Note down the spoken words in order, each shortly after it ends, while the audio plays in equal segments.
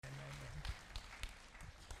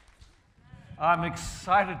I'm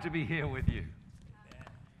excited to be here with you.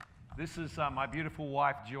 This is my beautiful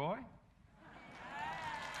wife, Joy.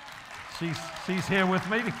 She's here with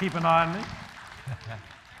me to keep an eye on me.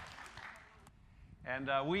 And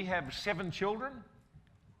we have 7 children.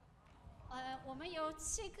 我们有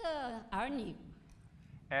7个儿女，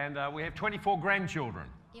 And we have 24 grandchildren.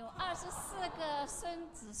 有24个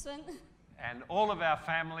子孙， And all of our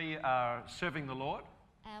family are serving the Lord.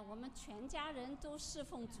 我们全家人都侍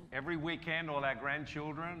奉主。 Every weekend, all our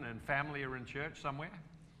grandchildren and family are in church somewhere.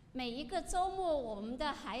 每一个周末，我们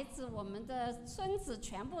的孩子、我们的孙子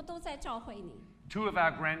全部都在教会里。 2 of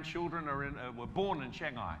our grandchildren were born in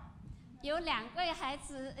Shanghai. 有2个孩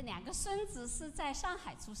子、2个孙子是在上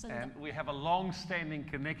海出生的。 And we have a long-standing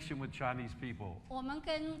connection with Chinese people. 我们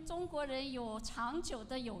跟中国人有长久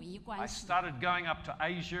的友谊 I 关系。 started going up to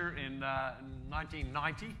Asia in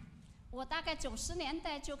 1990. 我大概90年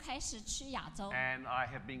代就开始去亚洲， And I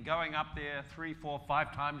have been going up there 3, 4,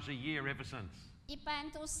 5 times a year ever since. 一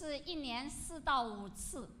般都是1年4到5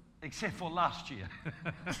次。 Except for last year.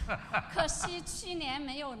 可惜去年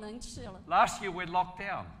没有能去了。 Last year we're locked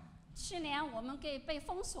down. 去年我们被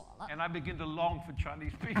封锁了， And I begin to long for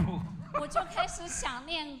Chinese people. 我就开始想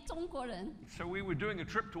念中国人。 So we were doing a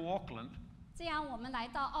trip to Auckland. 这样我们来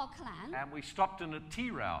到奥克兰， And we stopped in at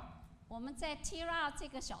Tirau. 我们在 Tira 这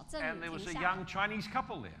个小镇 And there was 停 a 下 young Chinese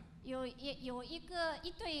couple there. 有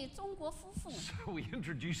一对中国夫妇， So we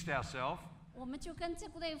introduced ourselves. 我们就跟这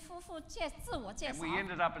对夫妇自我介 And 绍。 we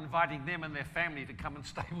ended up inviting them and their family to come and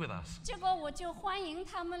stay with us. 结果我就欢迎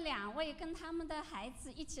他们2位跟他们的孩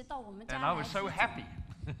子一起到我们 And 家 I 来 was 居 so 住 happy.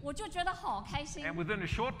 我就觉得好开心 And，within a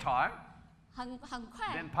short time, 很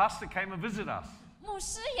快， then Pastor came and visited us. 牧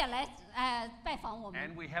师也来拜访我们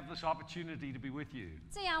And，we have this opportunity to be with you.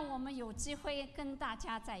 这样我们有机会跟大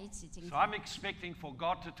家在一起。今 So 天， I'm expecting for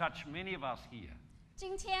God to touch many of us here.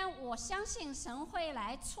 今天我相信神会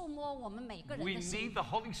来触摸我们每个人 We 的 need 心， the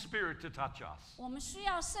Holy Spirit to touch us. 我们需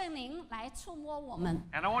要圣灵来触摸我们。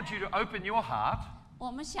 And I want you to open your heart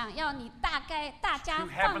我们想要你大家 to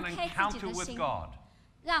have 放 an 开自己 encounter 的 with 心， God.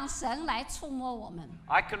 让神来触摸我们。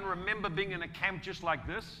 I can remember being in a camp just like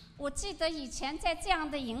this. 我记得以前在这样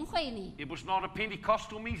的营会里， It was not a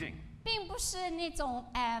Pentecostal meeting, 并不是那种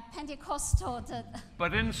Pentecostal 的，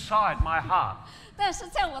 but inside my heart, 但是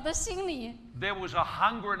在我的心里， there was a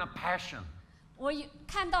hunger and a passion. 我有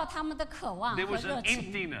看到他们的渴望 There 和 was 热 an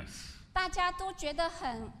情， emptiness. 大家都觉得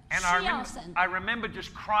很 And I 需要 remember, 神， I remember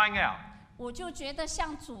just crying out, 我就觉得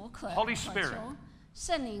向主渴 Holy 求 Spirit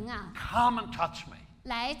圣灵啊， come and touch me.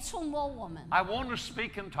 来触摸我们。 I want to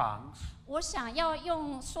speak in tongues. 我想要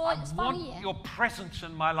用说 I 方 want 言， your presence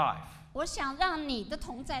in my life. 我想让你的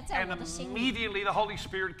同在在 And 我的心里。 immediately the Holy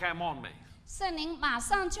Spirit came on me. 圣灵马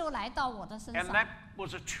上就来到我的身 And 上， that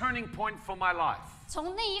was a turning point for my life.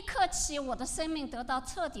 从那一刻起，我的生命得到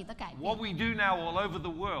彻底的改 What 变。 we do now all over the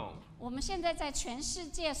world 我们现在在全世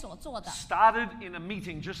界所做的， started in a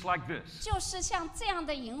meeting just like this 就是像这样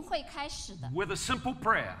的营会开始的， with a simple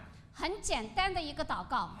prayer. 很简单的一个祷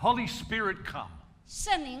告。 Holy Spirit, come.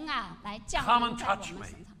 圣灵啊，来降 Come 临 and 在我 touch 们 me.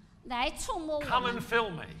 身上，来触摸我 Come and 们， fill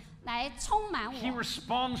me. 来充满 He 我。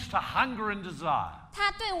 responds to hunger and desire. 他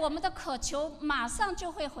对我们的渴求马上就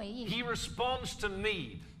会回应， He responds to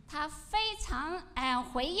need. 他非常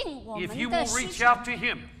回应我 If 们 you 的 will 需 reach 求。 out to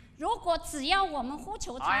Him, 如果只要我们呼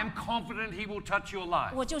求 I am 他， confident He will touch your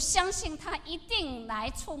life. 我就相信他一定来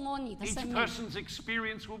触摸你的 Each 生命。 person's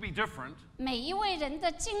experience will be different, 每一位人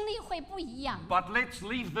的经历会不一样， but let's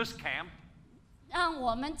leave this camp 让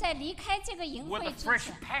我们在离开这个营 with 会 a 之 fresh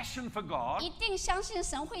前， passion for God, 一定相信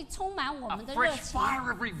神会充满我 a 们的热 fresh 情， fire of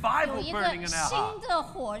有 revival 一 burning 个 in our 新 heart. 的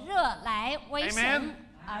火热来为 Amen. 神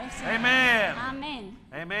而生。 Amen. 阿门。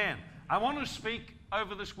 Amen. I want to speak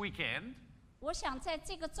over this weekend. 我想在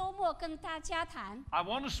这个周末跟大家谈， I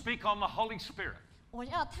want to speak on the Holy Spirit. 我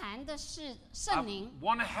要谈的是 I 圣灵。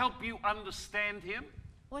 want to help you understand Him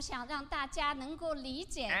我想让大家能够理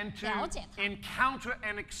解、 and to 了解他， encounter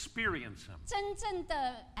and experience Him. 真正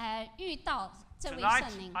的遇到这位 Tonight,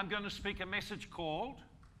 圣灵。 I'm going to speak a message called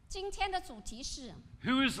今天的主题是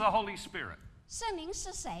Who is the Holy Spirit? 圣灵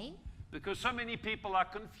是谁？ Because so many people are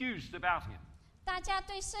confused about Him. 大家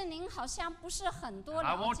对圣灵好像不是很多 And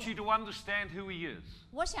I 了 want you 解。 to understand who He is.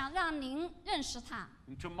 我想让您认识他。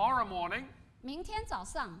 And tomorrow morning, 明天早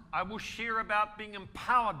上， I will share about being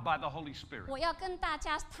empowered by the Holy Spirit. 我要跟大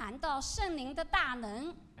家谈到圣灵的大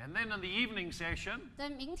能。 And then in the evening session,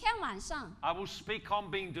 等明天晚上， I will speak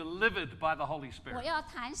on being delivered by the Holy 我 Spirit, 要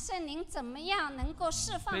谈圣灵怎么样能够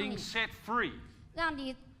释放 being 你， set free 让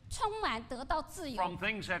你充满得到自由， from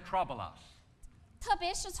things that trouble us. 特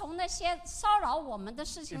别是从那些骚扰我们的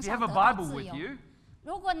事情 If you 上 have 得 a 到 Bible 自 with 由。 you,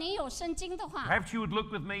 如果你有圣经的话， perhaps you would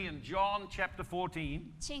look with me in John chapter 14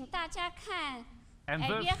请大家看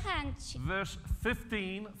and 约翰 verse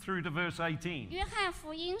 15 through to verse 18. 约翰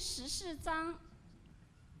福音14章。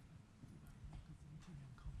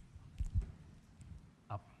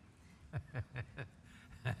 Up.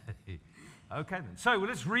 Okay then. So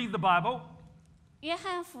let's read the Bible. 约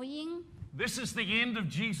翰福音， This is the end of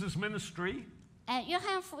Jesus' ministry. 约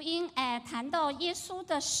翰福音，谈到耶稣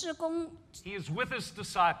的事工， He is with his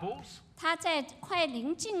disciples, 他在快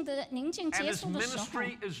临近结 and his 束的时候，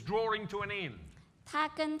 ministry is drawing to an end. 他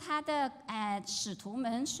跟他的使徒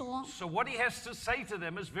们说， So what he has to say to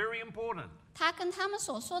them is very important. 他跟他们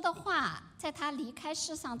所说的话，在他离开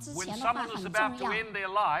世上之 When 前的话 someone is 很 about 重 to 要。 end their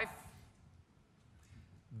life,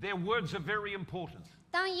 their words are very important.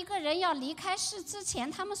 当一个人要离开世之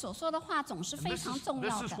前，他们所说的话总是 And 非 this 常 is, 重 this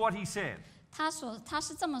要 is 的。 what he said. 他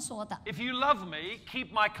是这么说的： If you love me,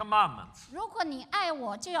 keep my commandments. 如果你爱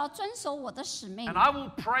我，就要遵守我的使命 And。I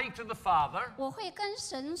will pray to the Father, 我会跟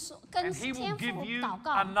神说，跟 and he will 天父 give you 祷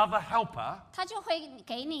告， another helper, 他就会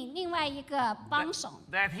给你另外一个帮手。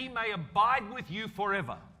 that he may abide with you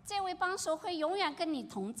forever. 这位帮手会永远跟你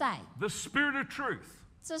同在。 The Spirit of truth,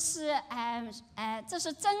 这是这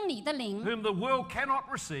是真理的灵， whom the world cannot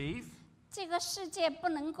receive, 这个世界不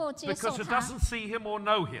能够接受 because it 他， doesn't see him or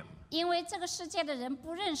know him. 因为这个世界的人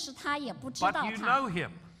不认识他，也不知道 But you 他。 know him,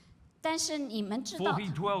 但是你们知 for 道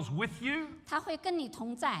he dwells with you 他会跟你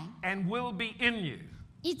同在， and will be in you.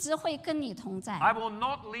 一直会跟你同在。 I will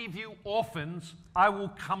not leave you orphans, I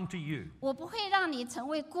will come to you. 我不会让你成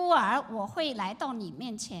为孤儿，我会来到你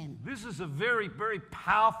面前。 This is a very, very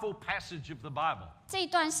powerful passage of the Bible. 这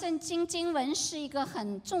段圣经经文是一个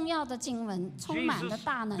很重要的经文，充满了 Jesus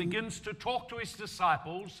大能。 begins to talk to his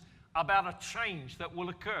disciples about a change that will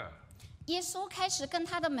occur. 耶稣开始跟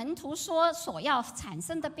他的门徒说所要产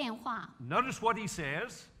生的变化。 Notice what he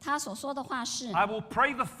says. 他所说的话是： I will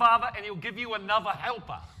pray the Father and he'll give you another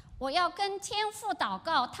helper. 我要跟天父祷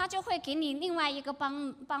告，他就会给你另外一个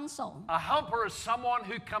帮手。 A helper is someone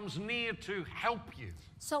who comes near to help you,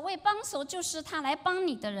 所谓帮手，就是他来帮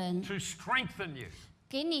你的人， to strengthen you,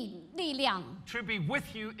 给你力量， to be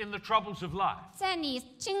with you in the troubles of life. 在你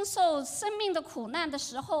经受生命的苦难的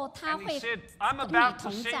时候，他 And he 会 said, I'm 跟 about 你 to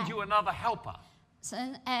同在 send。you another helper.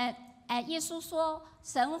 神，耶稣说，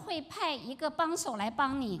神会派一个帮手来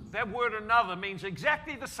帮你。 That word another means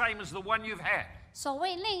exactly the same as the one you've had. 所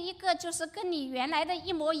谓另一个，就是跟你原来的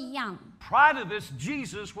一模一样。 Prior to this,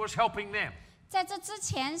 Jesus was helping them. 在这之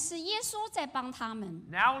前是耶稣在帮他们，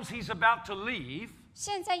 Now, as he's about to leave,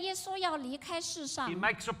 现在耶稣要离开世上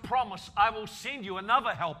he，makes a promise, I will send you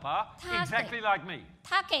another helper 他给- exactly like me.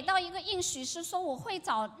 他给到一个应许是说，我会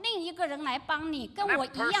找另一个人来帮你，跟 And 我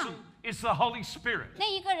that 一样 person。is the Holy Spirit. 那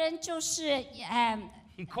一个人就是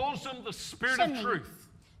He calls him the Spirit of 圣灵。 truth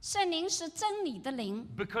圣灵是真理的灵，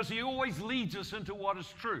 because he always leads us into what is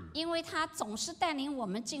true. 因为他总是带领我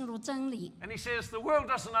们进入真理。 And he says the world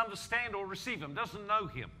doesn't understand or receive him, doesn't know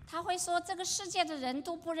him. 他会说，这个世界的人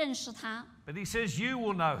都不认识他， But he says you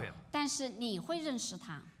will know him. 但是你会认识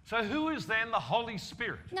他。 So who is then the Holy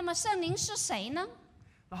Spirit? 那么圣灵是谁呢？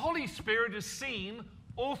 The Holy Spirit is seen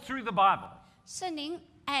all through the Bible. 圣灵，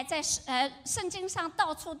在圣经上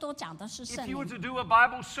到处都讲的是 If 圣 you were 灵。 to do a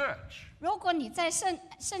Bible search, 如果你在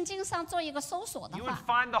圣经上做一个搜索的 you would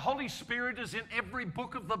话， find the Holy Spirit is in every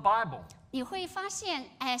book of the Bible. 你会发现，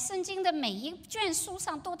圣经的每一卷书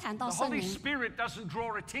上都谈到 The 圣 Holy 灵。 Spirit doesn't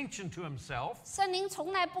draw attention to himself, 圣灵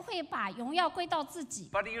从来不会把荣耀归到自己，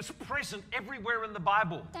 but he is present everywhere in the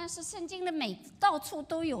Bible. 但是圣经的到处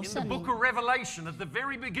都有 In the 圣 book 灵。 of Revelation, at the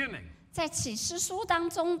very beginning, 在启示书当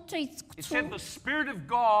中最 it 初， said the Spirit of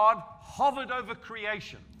God hovered over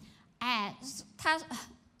creation.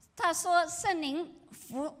 他说圣灵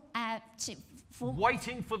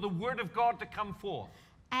waiting for the Word of God to come forth.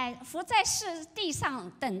 伏在地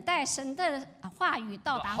上等待神的话语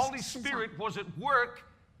到 The 达 Holy 世上。 Spirit was at work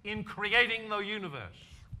in creating the universe.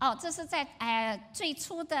 这是在最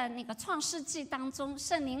初的那个创世纪当中，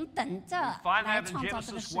圣灵等着 Find 来 that in 创造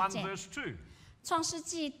这个 Genesis 世 1, 界。 verse 2. 创世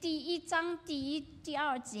纪第1章第1、第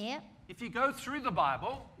2节， If you go through the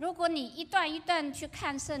Bible 如果你一段一段去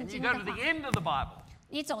看圣 and you 经 go 的 to the 话， end of the Bible,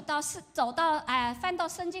 你走到翻到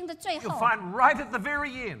圣经的最 you'll 后， find right at the very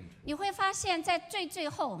end, 你会发现在最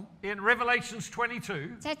后， in Revelations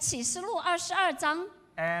 22, 在启示录22章，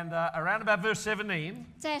 and around about verse 17,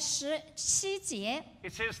 在17节，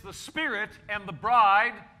 it says, The Spirit and the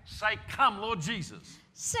bride say, Come, Lord Jesus.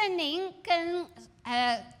 圣灵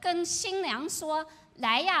跟新娘说：“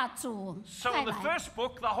来呀，主， So 快 in the 来！” first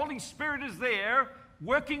book, the Holy Spirit is there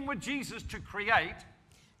working with Jesus to create.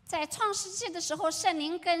 在创世纪的时候，圣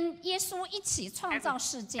灵跟耶稣一起创造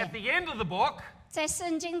世界 At。the end of the book, 在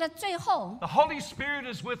圣经的最后， the Holy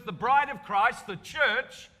Spirit is with the bride of Christ, the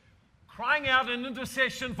church, crying out in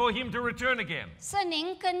intercession for him to return again. 圣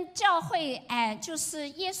灵跟教会，就是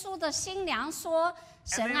耶稣的新娘说：“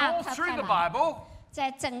 And 神 then 啊， all 快 through 快 the 来！” Bible,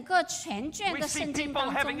 在整个全卷 we 的 see 圣经 people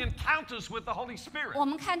当 having 中， encounters with the Holy Spirit. 我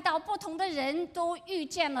们看到不同的人都遇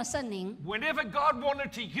见了圣灵。 Whenever God wanted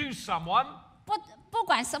to use someone 不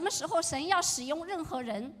管什么时候，神要使用任何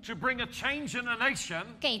人， to bring a change in a nation,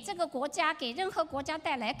 给这个国家、给任何国家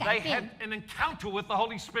带来改 they 变， had an encounter with the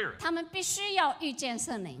Holy Spirit. 他们必须要遇见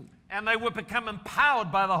圣灵， And they would become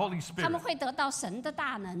empowered by the Holy 他们 Spirit. 会得到神的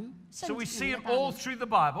大能。 So 圣 we 灵 see 的 it 大 all 能， through the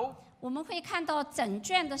Bible, 我们会看到整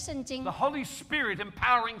卷的圣经 the，Holy Spirit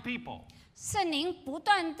empowering people. 圣灵不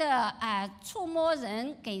断的触摸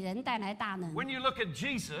人，给人带来大能。 When you look at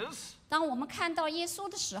Jesus 当我们看到耶稣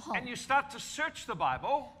的时候， and you start to search the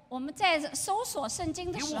Bible, 我们在搜索圣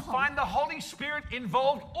经的 you 时 will 候， find the Holy Spirit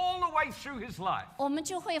involved all the way through his life. 我们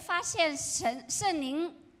就会发现圣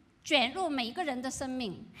灵卷入每一个人的生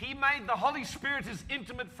命。 He made the Holy Spirit his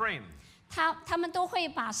intimate friend. 他们都会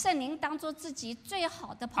把圣灵当作自己最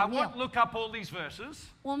好的 I 朋友 won't。look up all these verses,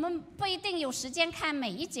 我们不一定有时间看每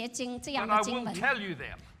一节经这样 but I 的经 will 文， tell you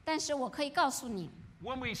them. 但是我可以告诉你，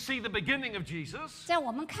 When we see the beginning of Jesus, 在我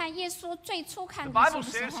们看耶稣最初看 the 耶 Bible 稣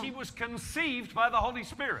的时 says 候 he，was conceived by the Holy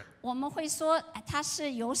Spirit. 我们会说他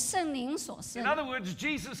是由圣灵所生 In。other words,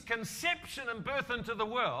 Jesus' conception and birth into the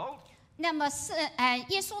world 那么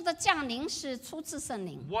耶稣的降临是出自圣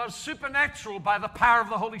灵， was supernatural by the power of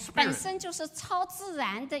the Holy 本 Spirit. 身就是超自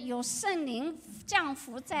然的，由圣灵降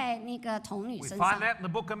服在那个童女 We 身 find 上。 that in the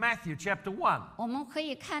book of Matthew, chapter 1. 我们可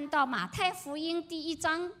以看到马太福音第1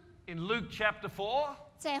章， In Luke, chapter 4,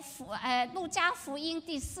 在路加福音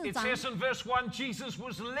第4 it 章 says in verse 1 Jesus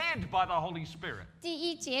was led by the Holy Spirit.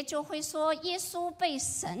 第1节就会说，耶稣被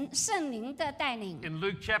圣灵的带领。 In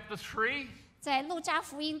Luke, chapter 3, 在路加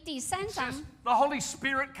福音第3 it 章 says，the Holy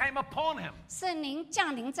Spirit came upon him. 圣灵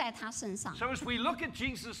降临在他身上。 So as we look at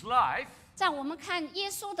Jesus' life, 在我们看耶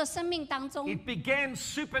稣的生命当中， it began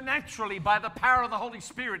supernaturally by the power of the Holy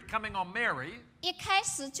Spirit coming on Mary. 一开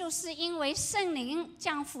始就是因为圣灵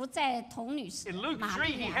降服在童女 In Luke 玛 3,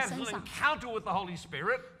 利 he 亚 has 身 an 上， encounter with the Holy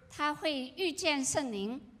Spirit. 他会遇见圣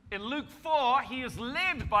灵。 In Luke 4, he is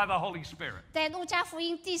led by the Holy Spirit. 在路加福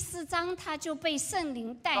音第4章，他就被圣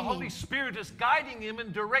灵带 The Holy 领， Spirit is guiding him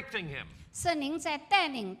and directing him. 圣灵在带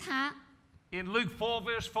领他。 In Luke 4,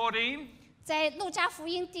 verse 14, 在路加福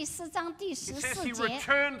音第4章第 it says 14 he 节，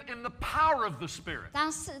 returned in the power of the Spirit.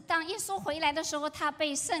 当耶稣回来的时候，他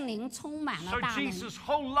被圣灵充满 So 了大能。 Jesus'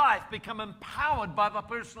 whole life become empowered by the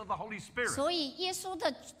person of the Holy Spirit. 所以耶稣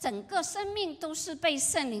的整个生命都是被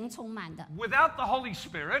圣灵充满的。 Without the Holy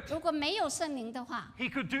Spirit, 如果没有圣灵的话， he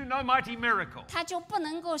could do no mighty miracle. 他就不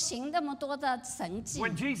能够行那么多的神迹。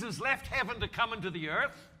 When Jesus left heaven to come into the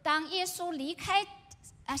earth, 当耶稣离开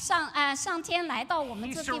上天来到我们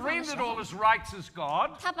he 这地方的时 surrendered 候 all，his rights as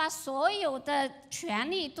God. 他把所有的权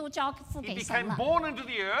利都交付 He 给神 became 了。 born into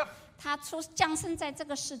the earth, 他降生在这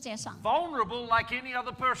个世界上， vulnerable like any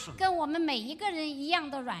other person. 跟我们每一个人一样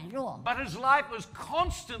的软弱， But his life was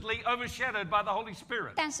constantly overshadowed by the Holy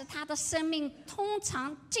Spirit. 但是他的生命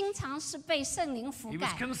经常是被圣灵覆 He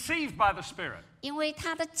was 盖， conceived by the Spirit. 因为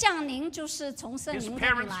他的降临就是从圣 His 灵那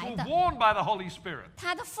里 parents 来 were 的。 warned by the Holy Spirit.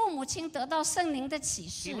 他的父母亲得到圣灵的启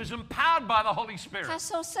He was 示， empowered by the Holy 他 Spirit.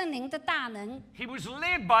 受圣灵的大能， He was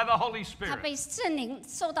led by the Holy 他 Spirit. 被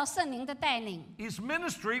受到圣灵的带领， His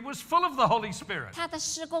ministry was full of the Holy Spirit. 他的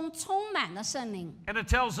施工充满了圣灵。 And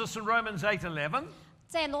it tells us in Romans 8:11,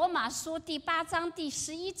 在罗马书第8章第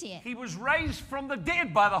11节， he was raised from the dead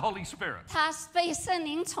by the Holy Spirit. 他被圣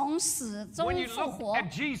灵从死中 When you 复 look 活。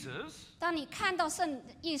 at Jesus, 当你看到圣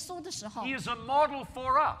耶稣的时候， he is a model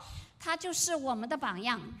for us. 他就是我们的榜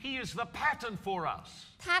样， He is the pattern for us.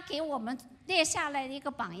 他给我们列下来的一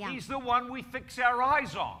个榜样， He's the one we fix our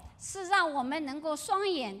eyes on. 是让我们能够双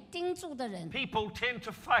眼盯住的人。 People tend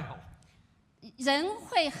to fail. 人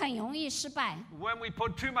会很容易失败， When we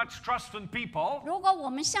put too much trust in people, 如果我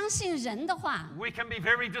们相信人的话， we can be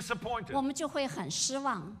very disappointed. 我们就会很失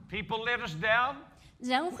望。 People let us down.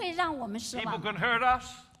 人会让我们失 People 望， can hurt us.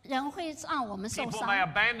 人会让我们受 People 伤， may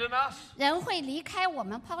abandon us. 人会离开我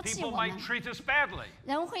们，抛弃 People 我 may 们， treat us badly.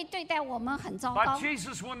 人会对待我们很糟 But 糕。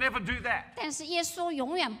 Jesus will never do that. 但是耶稣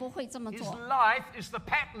永远不会这么 His 做， life is the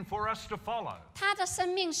pattern for us to follow. 他的生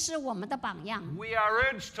命是我们的榜样。 We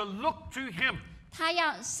are urged to look to him.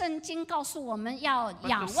 圣经告诉我们要 But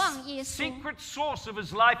仰望 the 耶稣， secret source of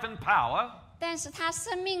his life and power 但是他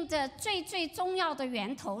生命的最重要的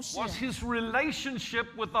源头是， was his relationship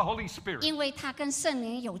with the Holy Spirit. 因为他跟圣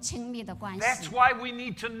灵有亲密的关 That's 系。 why we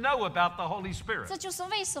need to know about the Holy Spirit. 这就是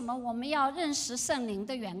为什么我们要认识圣灵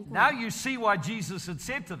的缘故。 Now you see why Jesus had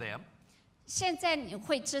said to them, 现在你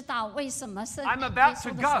会知道为什么圣 I'm 耶 about 稣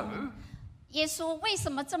to 的 go, 圣灵，耶稣为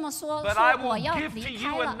什么这么说？ but I 说我 will 要 give to 离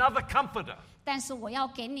you 开了， another comforter. 但是我要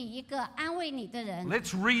给你一个安慰你的人。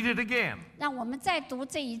 Let's read it again. 让我们再读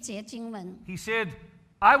这一节经文。 He said,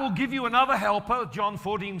 I will give you another helper, John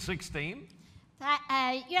 14:16,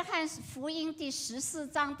 约翰福音第14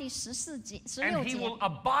章第14节、 and 16 he 节， will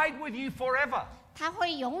abide with you forever. 他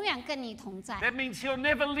会永远跟你同在， That means he'll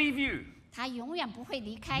never leave you. 他永远不会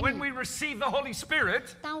离开 When 你。 we receive the Holy Spirit,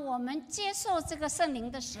 当我们接受这个圣灵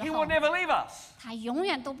的时 he 候 will，never leave us. 他永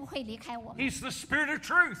远都不会离开我们。 He's the Spirit of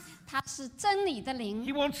truth. 他是真理的灵，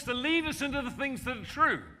 He wants to lead us into the things that are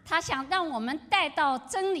true. 他想让我们带到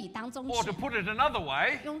真理当中 Or to 去。 put it another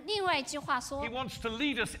way, 用另外一句话 he 说， wants to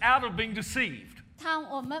lead us out of being deceived,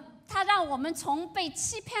 他让我们从被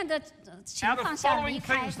欺骗的情 out of 况下离 following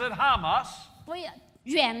开 things，that harm us, 不要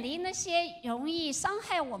远离那些容易伤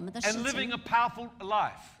害我们的事 and living 情 a，powerful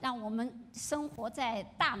life. 让我们生活在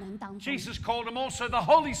大能当中。 Jesus called him also the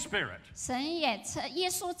Holy Spirit. 神也称耶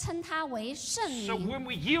稣称他为圣 So 灵。 when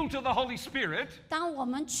we yield to the Holy Spirit, 当我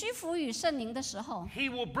们屈服于圣灵的时候， he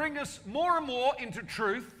will bring us more and more into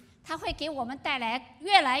truth 他会给我们带来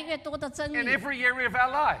越来越多的真 in 理， every area of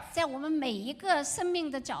our life. 在我们每一个生命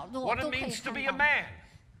的角落 What it 都可以 means to 看 be a 到。 man,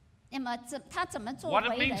 那么他怎么做 what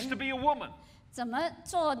it 为 means to 人， be a woman, 怎么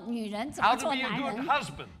做女人，怎 how 么 to 做 be a 男 good 人，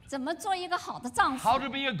 husband, 怎么做一个好的丈夫， how to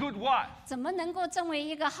be a good wife, 怎么能够成为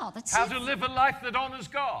一个好的妻 how to 子， live a life that honors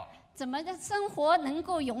God. 怎么的生活能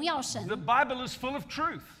够荣耀神。 The Bible is full of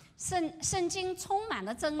truth 圣经充满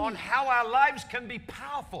了真 on 理， how our lives can be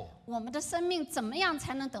powerful. 我们的生命怎么样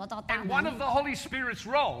才能得到大 And one 能 of？the Holy Spirit's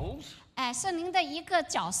roles 圣灵的一个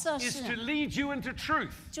角色 is to 是， lead you into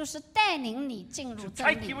truth, 就是带领你进入 to 真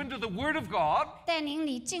take you 理， into the Word of God, 带领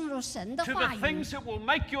你进入神的 to 话 the 语， things that will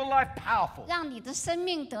make your life powerful, 让你的生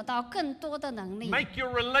命得到更多的能力， make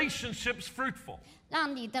your relationships fruitful.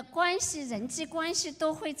 让你的关系、人际关系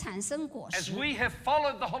都会产生果 As 实。 we have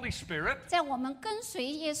followed the Holy Spirit, 在我们跟随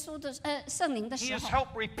耶稣的圣灵的 He 时 has 候，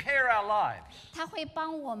 helped repair our lives. 他会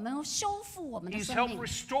帮我们修复我们的 He's 生 helped 命，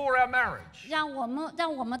 restore our marriage. 让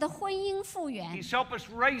我们的婚姻复原， He's helped us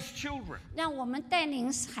raise children. 让我们带领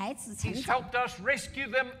孩子成 He's 长， helped us rescue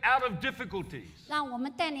them out of difficulties. 让我们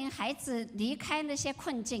带领孩子离开那些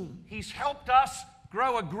困境。 He's helped us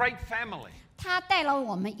grow a great family. 他带了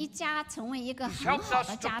我们一家成为一个 He's 很 helped 好 us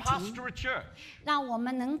的 to 家庭， pastor a church. 让我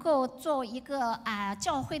们能够做一个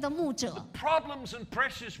教会的牧者。 Problems and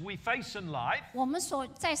pressures we face in life, 我们所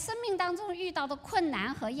在生命当中遇到的困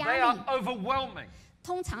难和 they 压 are 力， overwhelming.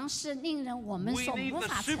 通常是令人我们 We 所 need 无 the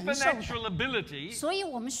法承受的， supernatural ability. 所以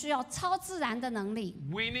我们需要超自然的能力，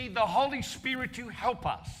 We need the Holy Spirit to help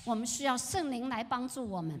us. 我们需要圣灵来帮助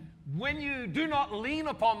我们。 When you do not lean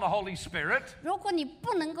upon the Holy Spirit, 如果你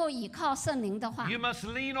不能够依靠圣灵的话， you must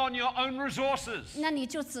lean on your own resources, 那你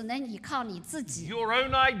就只能依靠你自己， your own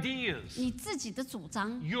ideas, 你自己的主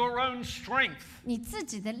张， your own strength, 你自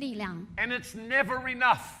己的力量， and it's never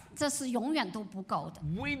enough. 这是永远都不够的。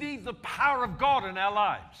 We need the power of God in our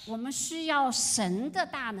lives. 我们需要神的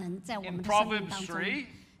大能在我 In 们的生命 Proverbs 当中。 3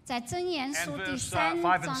在箴言 and 书第verse 3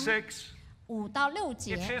 5 and 章6, 5到6 it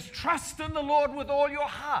节， says, Trust in the Lord with all your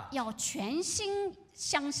heart. 要全心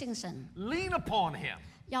相信神， Lean upon Him.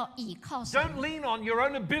 要倚靠神， Don't lean on your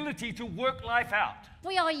own ability to work life out.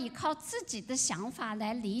 不要依靠自己的想法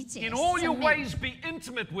来理解 In all your 生命， ways, be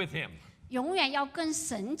intimate with Him, 永远要跟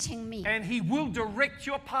神亲密， and He will direct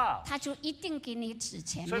your path. 他就一定给你指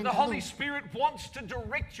前 So 面 the 的路 Holy。Spirit wants to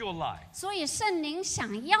direct your life, 所以圣灵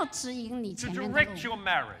想要指引你 to 前面的 direct 路， your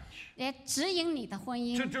marriage, 来指引你的婚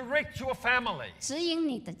to 姻， direct your family, 指引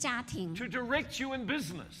你的家庭， to direct you in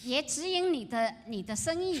business, 也指引你的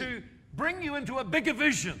生意， to bring you into a bigger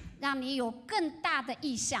vision. 让你有更大的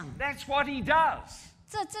意向。 That's what He does.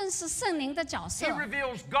 这正是圣灵的角色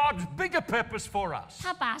He，reveals God's bigger purpose for us.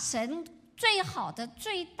 他把神最好的、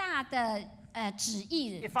最大的旨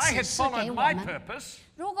意 If I 启 had 示给 followed 我 my 们。 purpose,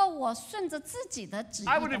 如果我顺着自己的旨意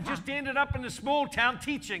I would 的 have 话 just，ended up in a small town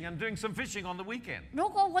teaching and doing some fishing on the weekend. 如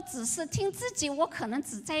果我只是听自己，我可能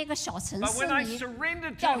只在一个小城 But 市 when I 里。 surrendered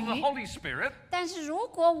to 钓 the 鱼。 Holy Spirit, 但是如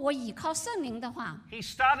果我倚靠圣灵的话， He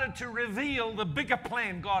started to reveal the bigger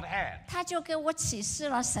plan God had. 他就给我启示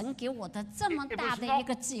了神给我的这么 It 大 was 的 not, 一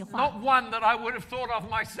个计划。 not one that I would have thought of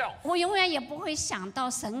myself. 我永远也不会想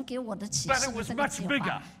到神给我的启 But 示 it 的 was 这个 much 计 bigger.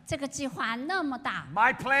 划。这个计划那么大，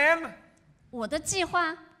 My plan, 我的计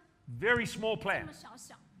划 very small plan. 小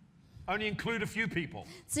小， only include a few people.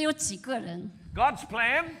 只有几个人， God's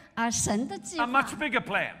plan, 而神的计 a 划 much bigger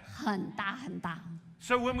plan. 很大很大。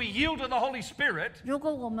 So when we yield to the Holy Spirit, 如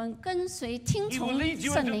果我们跟随听 He will 从 lead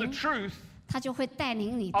you 圣 into the 灵， truth, 他就会带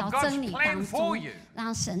领你到 of God's 真理 plan 当 for 中 you，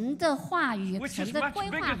 让神的话语、 which 神 is 的 much 规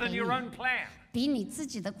划 bigger 给 than 你， your own plan. 比你自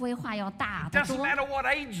己的规划要大得 Doesn't 多。 matter what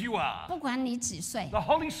age you are. 不管你几岁， The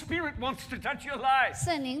Holy Spirit wants to touch your life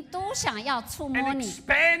圣灵都想要触摸 and 你，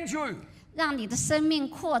 expand you. 让你的生命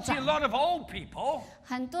扩 See, a 展。 lot of old people,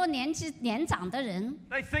 很多年长的人，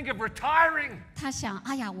 they think of retiring. 他想，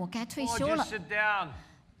哎呀，我该退 Oh, 休了 just，sit down.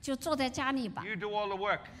 就坐在家里吧， You do all the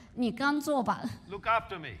work. 你刚做吧， Look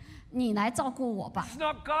after me. 你来照顾我吧。 It's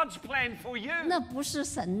not God's plan for you. 那不是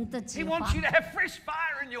神的 He 计划 wants，you to have fresh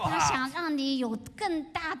fire in your 他 heart, 想让你有更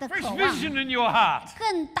大的 fresh 渴望， vision in your heart,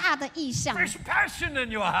 更大的意向， fresh passion in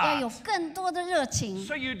your 要有 heart, 更多的热情，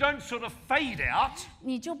 so you don't sort of fade out.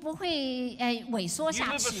 你就不会萎缩 You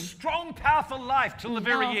下 live a 去。 strong, powerful life till the 你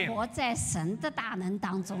very 要 end, 活在神的大能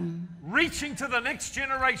当中， reaching to the next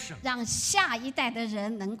generation. 让下一代的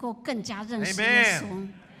人能够更加认识 Amen 耶稣。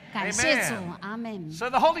感谢主 Amen 阿门。 So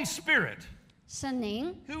the Holy Spirit, 圣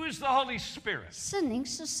灵， who is the Holy Spirit? 圣灵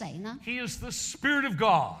是谁呢？ He is the Spirit of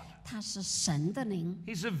God. 他是神的灵，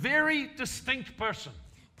 He's a very distinct person.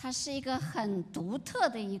 他是一个很独特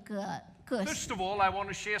的一个个性。 First of all, I want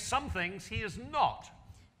to share some things he is not.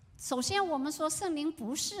 首先，我们说圣灵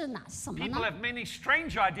不是什么呢 People？have many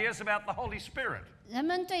strange ideas about the Holy Spirit. 人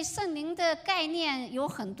们对圣灵的概念有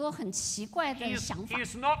很多很奇怪 He 的 is, 想法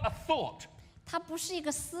he。is not a thought. 它不是一个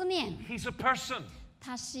思念， He's a person,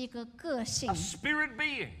 它是一个个性 a，spirit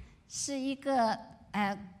being 是一个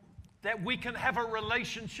that we can have a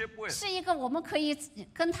relationship with. 是一个我们可以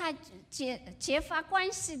跟他结发关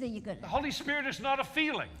系的一个人 The。Holy Spirit is not a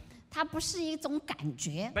feeling, 它不是一种感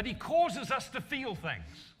觉， but he causes us to feel things.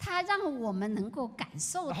 它让我们能够感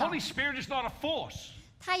受 The 到。 Holy Spirit is not a force.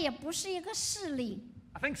 它也不是一个势力。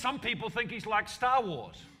 I think some people think he's like Star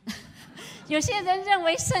Wars. 有些人认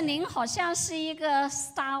为圣灵好像是一个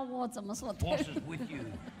Star Wars， 怎么说？ Force is with you.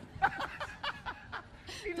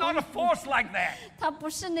 He's not a force like that. 它不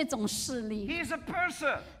是那种势力， He is a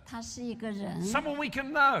person, 它是一个人， someone we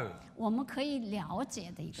can know. 我们可以了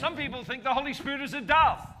解的一个 Some 人。 people think the Holy Spirit is a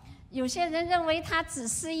dove. 有些人认为它只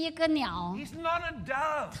是一个鸟， He's not a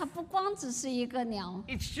dove. 它不光只是一个鸟，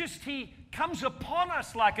 It's just he comes upon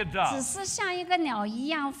us like a 只 dove, 是像一个鸟一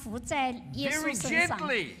样伏在耶 very 稣身上，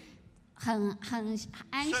 gently. 很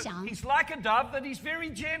安 So 详。 he's like a dove, that he's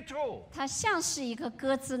very gentle, 它像是一个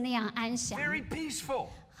鸽子那样安详， very peaceful.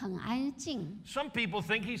 很安静。 Some people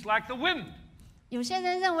think he's like the wind. 有些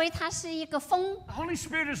人认为它是一个风， The Holy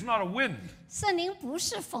Spirit is not a wind. 圣灵不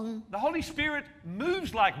是风， The Holy Spirit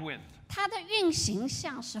moves like wind. 它的运行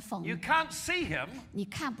像是风， You can't see him, 你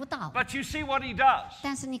看不到， but you see what he does.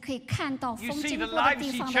 但是你可以看到 You 风 see 经 the 过的 lives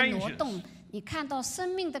地 he 方的挪 changes. 动，你看到生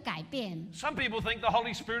命的改变。 Some people think the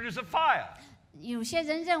Holy Spirit is a fire. 有些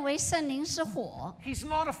人认为圣灵是火， He's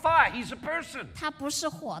not a fire, he's a person. 它不是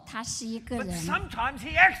火，它是一个 But 人， sometimes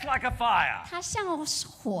he acts like a fire. 它像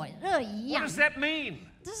火热一 What 样 does。that mean?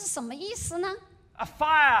 这是什么意思呢？ A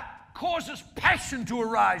fire causes passion to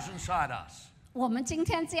arise inside us. 我们今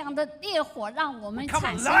天这样的烈火，让我们 Come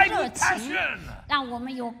产生 alive 热 with 情， passion. 让我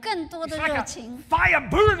们有更多 It's 的 like 热 a 情。 fire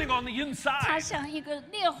burning on the 它 inside. 像一个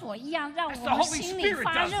烈火一样，让 That's 我 the 们 Holy 心里 Spirit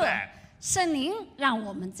发 does 热 that.。圣灵让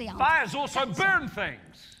我们这样， Fires also burn things.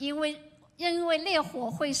 因为烈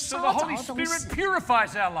火会 So 烧 the Holy 着东 Spirit 西， purifies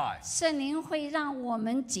our lives. 圣灵会让我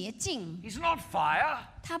们洁净。 He's not fire,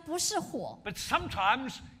 它不是火， but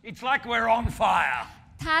sometimes it's like we're on fire.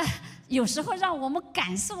 它有时候让我们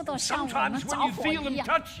感受到像我们 Sometimes 着 when you 火 feel 一 him 样，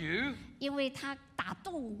 touch you, 因为它打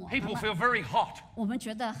动我 people 们， feel very hot. 我们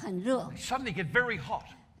觉得很热， They suddenly get very hot.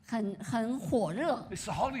 很火热， It's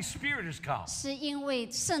the Holy Spirit has come. 是因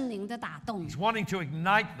为圣灵的打动， He's wanting to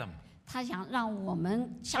ignite them. 他想让我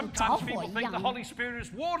们像着 Sometimes 火 people 一 think the 样。 Holy Spirit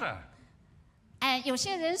is water, 哎，有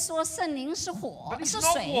些人说圣灵是火 but，是 he's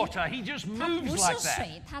not 水， water. He just 它 moves 不 like 是 that.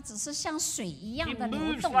 水，它只是像水一样 He 的流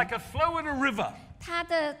moves 动。 like a flow in a river. 它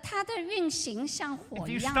的运行像 If 火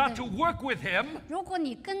you 一样 start to 的。 work with him, 如果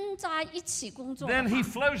你跟他一起工作的 then he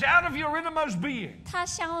话， flows out of your innermost being. 它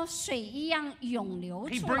像水一样涌流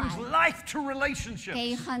He 出 brings 来， life to relationships.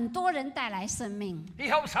 给很多人带来生命。 He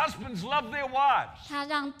helps husbands love their wives. 他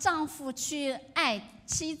让丈夫去爱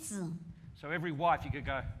妻子。 So every wife, you could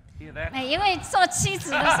go, hear that? 每一位做妻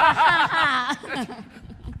子的说：“哈哈，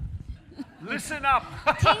 Listen up.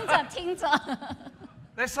 听着听着，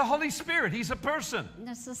 That's the Holy Spirit. He's a person.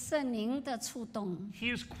 那是圣灵的触动。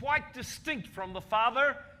 He is quite distinct from the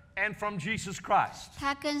Father and from Jesus Christ.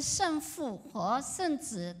 它跟圣父和圣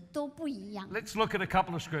子都不一样。 Let's look at a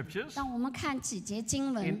couple of scriptures. 让我们看几节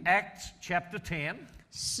经文， In Acts chapter 10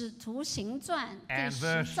使徒行传第 and 10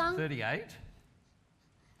 verse 章 38.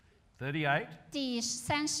 38. 第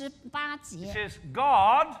38 It 节， says,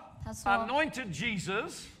 God 他说 anointed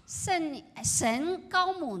Jesus 神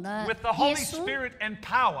高母了 with the 耶 Holy 稣， Spirit and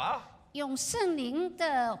power, 用圣灵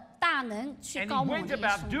的大能去 and 高 he 母 went 耶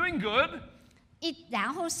about 稣。 doing good,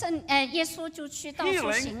 然后耶稣就去到处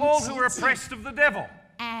healing 行 all who were 奇迹， oppressed of the devil.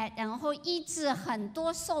 然后医治很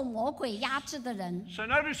多受魔鬼压制的人。 So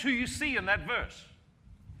notice who you see in that verse.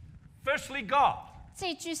 Firstly, God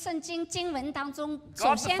这句圣经经文当中， the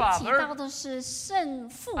首先 Father 提到的是圣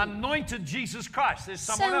父， anointed Jesus Christ. There's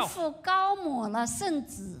someone 圣 else. 父高抹了圣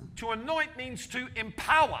子。 To anoint means to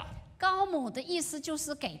empower. 高抹的意思就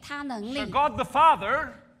是给他能 So 力。 God the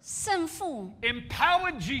Father 圣父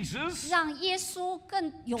empowered Jesus 让耶稣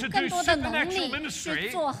有 to do 更多的能 supernatural 力 ministry. 去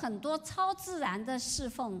做很多超自然的侍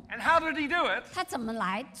奉。 and how did he do it? 他怎么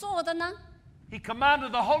来做的呢？ He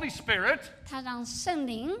commanded the Holy Spirit 他让圣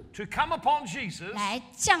灵 to come upon Jesus 来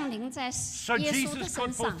降临在 so 耶稣的 Jesus could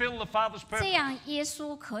身上， fulfill the Father's 这 purpose. 样耶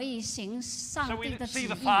稣可以行 So 上 we 帝的旨 see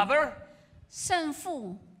the 意。 Father. 圣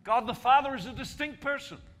父， God the Father is a distinct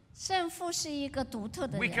person. 圣父是一个独特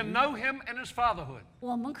的 We can 人， know him in his fatherhood.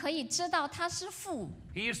 我们可以知道他是父，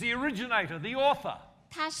 He is the originator, the author.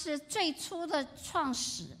 他是最初的创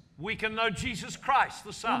始。 We can know Jesus Christ, the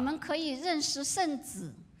我 Son, 们可以认识圣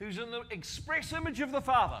子， who's in the express image of the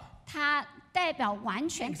Father. 他完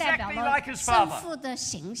全 Exactly 代表了 like his 圣 father. 父的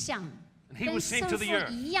形象， And he 跟 was sent 圣 to 父 the earth.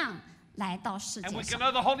 一样来到世 And 界 we can 上。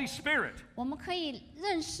 know the Holy Spirit, 我们可以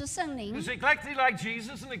认识圣灵 who's，exactly like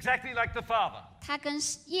Jesus and exactly like the Father. 他跟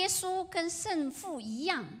耶稣跟圣父一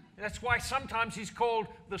样。 That's why sometimes he's called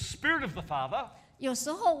the Spirit of the Father, 有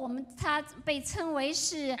时候他被称为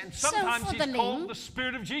是 and 圣 sometimes 父 he's 的 called 灵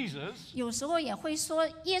the，Spirit of Jesus. 有时候也会说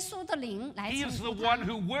耶稣的灵来 He 称 is the 呼 one 他。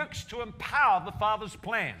 who works to empower the Father's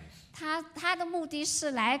plans. 他的目的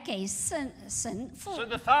是来给神 So 父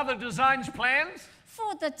the Father designs plans,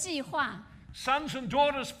 父的计划， sons and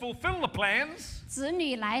daughters fulfill the plans, 子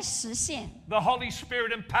女来实现。 the Holy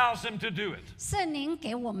Spirit empowers them to do it. 圣灵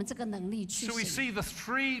给我们这个能力去 So we 行， see the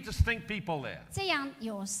three distinct people there. 这样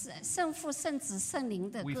有圣父、圣子、圣灵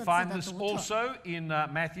的 We 各自 find 的 this 独特。 also in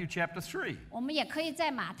Matthew chapter 3. 我们也可以在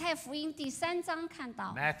马太福音第3章看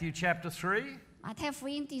到， Matthew chapter 3, 马太福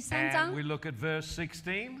音第3 and 章 we look at verse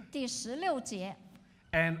 16. 第16节。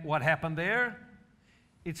 And what happened there?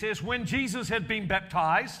 It says, when Jesus had been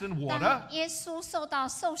baptized in water, 当耶稣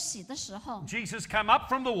受洗的时候， Jesus came up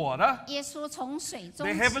from the water, 耶稣从水中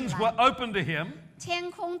the 起 heavens were 来， opened to him,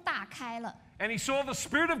 天空大开了， and he saw the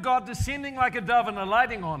Spirit of God descending like a dove and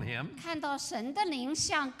alighting on him. 看到神的灵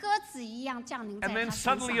像鸽子一样降临在 And 他 then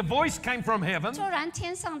身 suddenly a 上。 voice came from heaven. 突然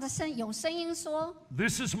天上的有声音说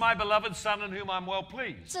This is my beloved Son in whom I'm well：“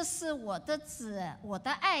 pleased. 这是我的子，我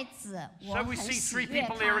的爱子，我 So we 很 see 喜 three 悦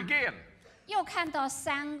people there 他。” again. 又看到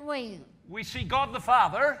3位 We see God the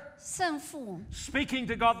Father 圣父 speaking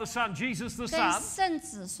to God the Son, Jesus the 跟 Son, 圣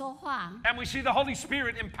子说话， and we see the Holy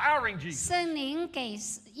Spirit empowering Jesus. 圣灵给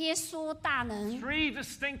耶稣大能， Three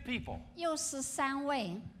distinct people. 又是3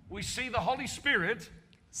位。 We see the Holy Spirit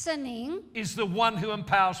圣灵 is the one who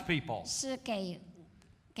empowers people. 是给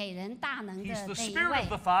人大能的 He's the 那一 Spirit 位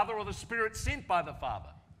of，the Father or the Spirit sent by the Father.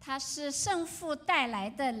 他是圣父带来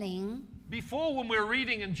的灵。 Before, when we're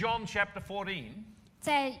reading in John chapter 14,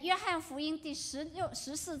 在约翰福音第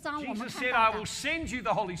14章，我们 Jesus 看 said, 到 I 的 will send you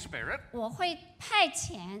the Holy Spirit. 我会派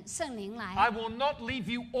遣圣灵 I 来， will not leave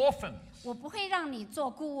you orphans. 我不会让你做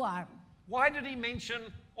孤儿。 Why did he mention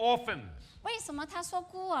orphans? 为什么他说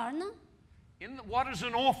孤儿呢？ What is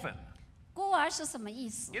an orphan? 孤儿是什么意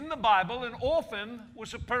思？ In the Bible, an orphan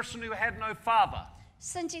was a person who had no father.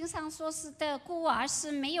 圣经上说是的，孤儿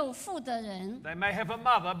是没有父的人， They may have a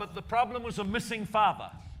mother, but the problem was a missing father.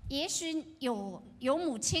 也许有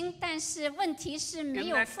母亲，但是问题是没 In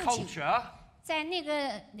有 that 父亲。 culture, 在那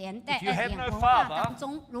个年代 If you had no 文化 father, 当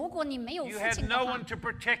中，如果你没有 you 父 had 亲的 no 话 one，to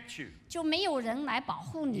protect you. 就没有人来保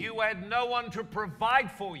护你， You had no one to provide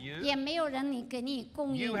for you. 也没有人给你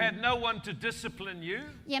供应 You，had no one to discipline you.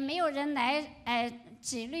 也没有人来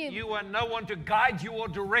纪律， You had no one to guide you or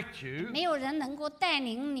direct you. 没有人能够带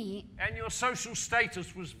领你， And your social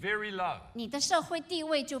status was very low. 你的社会地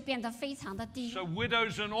位就变得非常的低。 So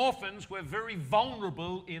widows and orphans were very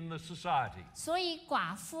vulnerable in the society. 所以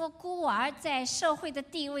寡妇、孤儿在社会的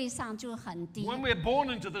地位上就很低。 When we're born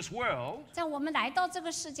into this world, 在我们来到这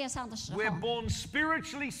个世界上的时候， we're born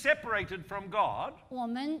spiritually separated from God. 我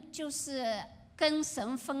们就是跟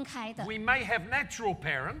神分开的。 We may have natural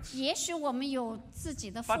parents, 也许我们有自己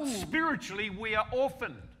的父 but 母， spiritually we are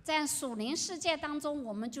orphaned. 在属灵世界当中，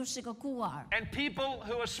我们就是个孤儿。 And people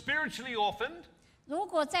who are spiritually orphaned 如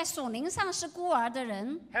果在属灵上是孤儿的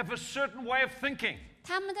人， have a certain way of thinking.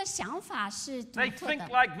 他们的想法是独 They 特 think 的，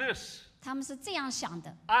 like this: 他们是这样想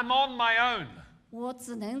的： I'm on my own. 我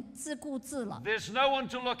只能自顾自了， There's no one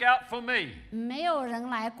to look out for me. 没有人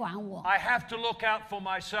来管我， I have to look out for 我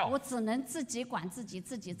myself. 只能自己管自己，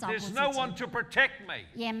自己照顾 There's 自 no one 己， to protect me.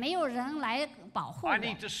 也没有人来保护 I 我，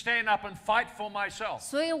 need to stand up and fight for myself.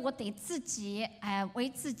 所以我得自己为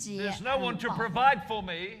自己 There's no one to 保护， provide for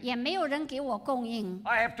me. 也没有人给我供应，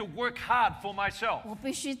 I have to work hard for myself. 我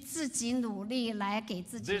必须自己努力来给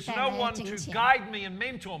自己 There's 带 no 来 one 金 to 钱， guide me and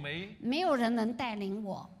mentor me. 没有人能带领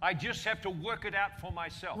我， I just have to work it out for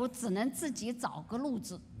myself. 我只能自己找个路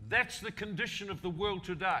子。 That's the condition of the world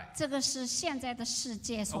today. 这个是现在的世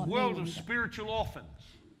界 A 所面 world 临 of 的， spiritual orphans.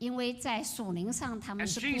 因为在属灵上他们 And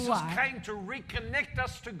是孤 Jesus 儿。 came to reconnect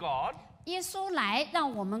us to God. 耶稣来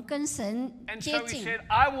让我们跟神 And 接 so he 近， said,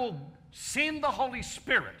 I will send the Holy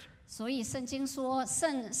Spirit. 所以圣经说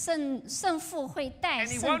圣父会带 And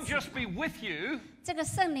he 圣 won't 子， just be with you, 这个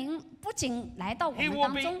圣灵不仅来到我 he 们 will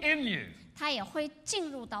当 be 中， in you. 他也会进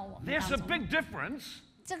入到我们 There's 当 a 中。 big difference.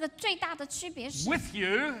 这个最大的区别是， With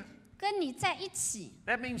you, 跟你在一起，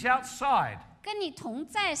 that means outside. 跟你同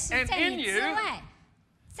在是 And 在 in 你 you, 之外，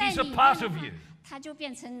在 he's a 里面 part 的 of 话 you. 他就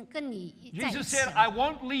变成跟你在一 Jesus 起 said, 了。 I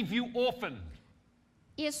won't leave you orphaned.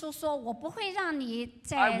 耶稣说：“我不会让你 I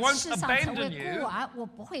在 won't 世上成为 abandon 孤 you. 儿，我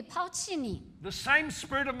不会抛弃你。 The same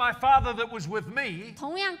Spirit of my Father that was with me,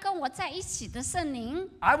 同样跟我在一起的圣灵，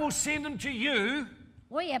 I will send him to you.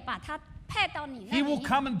 我也把他派到你那 He will 里，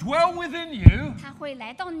 come and dwell within you. 他会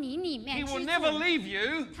来到你里 He 面 will 居 never 住， leave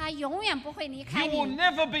you. 他永远不会离 You 开 will 你，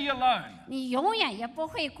 never be alone. 你永远也不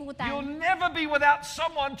会孤单， You'll never be without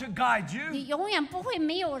someone to guide you. 你永远不会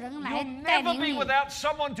没有人来 You'll 带 never 领 be 你， without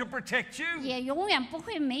someone to protect you. 也永远不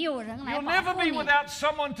会没有人来 You'll 保 never 护 be 你， without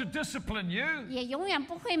someone to discipline you. 也永远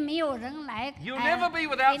不会没有人来 You'll never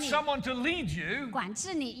be without 给你 someone to lead you. 管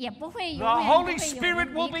制你，也不会 The 永远不 Holy 会有 Spirit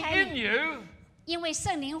人 will 离 be 开 in 你， you. 因为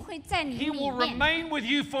圣灵会在你 He 里 will 面， remain with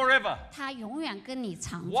you forever. 他永远跟你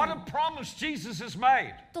常 What a 住， promise Jesus has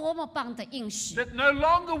made. 多么棒的应许！ That no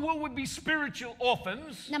longer will we be spiritual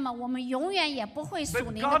orphans, 那么我们永远也不会属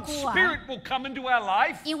but 灵的 God's 孤儿， Spirit will come into our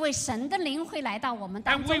life 因为神的灵会来到我们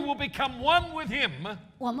当 and we 中， will become one with Him.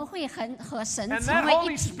 我们会和神 And 成 that 为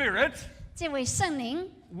Holy 一体。 Spirit 这位圣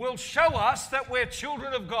灵 will show us that we're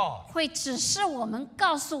children of God. 会指示我们，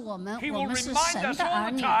告诉我们 He 我 will 们是 remind 神 us 的 all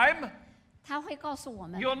儿 the 女。 time, 他会告诉我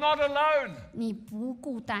们， you're not alone. 你不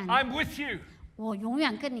孤单， I'm with you. 我永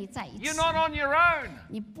远跟你在一起 You're。not on your own.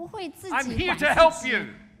 你不会自 I'm 己 here 管 to 自 help 己 you，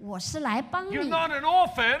我是来帮 You're 你。 not an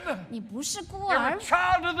orphan. 你不是孤 You're 儿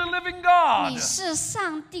a，child of the living 你 God. 是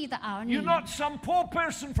上帝的儿女 You're。not some poor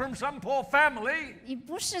person from some poor family. 你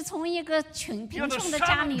不是从一个贫 You're the 穷的 son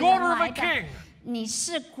家 and 里 daughter 人 of 来 a 的， king. 你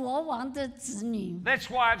是国王的子女。 That's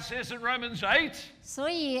why it says in Romans 8, 所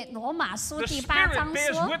以罗马书 the 第8 Spirit 章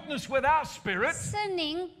bears 说， witness with our spirit 圣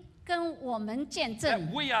灵跟我们见 that 证，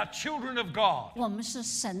 we are children of God. 我们是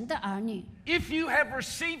神的儿女。 If you have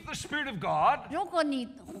received the Spirit of God, 如果你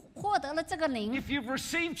获得了这个灵， if you've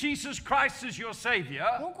received Jesus Christ as your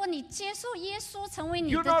Savior, 如果你接受耶稣成为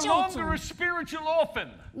你 you're 的 no 救主， longer a spiritual orphan.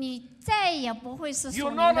 你再也不会是属 You're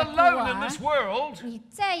灵 not 的孤 alone in 儿 this，world. 你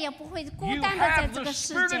再也不会孤 You 单的在 have 这 the 个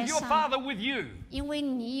世 Spirit 界 of your 上， Father with you. 因为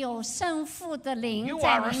你有圣父的灵 You 在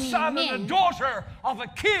are a 你里 son and a 面， daughter of a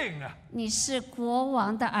king. 你是国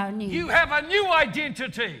王的儿女， You have a new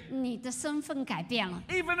identity. 你的身份改变了。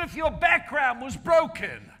 Even if your background was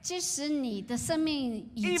broken, 即使你的生命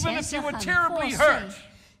以 Even 前 if 是 you were 很 terribly 破碎 hurt，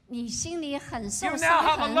你心里很受 you now 伤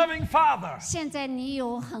have a 痕， loving Father, 现在你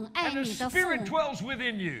有很爱 and the 你的父， Spirit dwells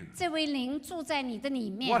within you. 这位灵住在你的里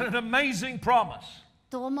What 面， an amazing promise.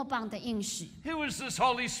 多么棒的应许！ Who is this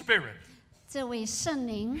Holy Spirit? 这位圣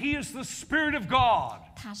灵， He is the Spirit of God.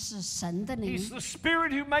 他是神的 He's 灵， the Spirit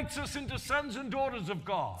who makes us into sons and daughters of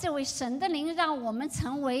God. 这位神的灵让我们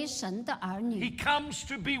成为神的儿 He 女， comes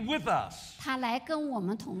to be with us. 他来跟我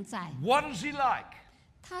们同在。 What is He like?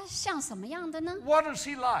 他像什么样的呢？ What is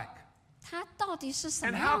He like? 他到底是什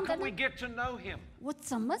And 么 how 样的 can we 呢？ get to know Him? 我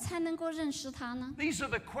怎么才能够认识他呢？ These are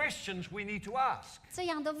the questions we need to ask. 这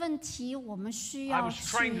样的问题我们需 I 要 was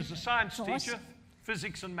trained 去 as a science 着 teacher, 想。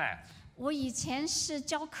 physics and math. 我以前是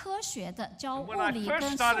教科学的，教 When 物 I 理 first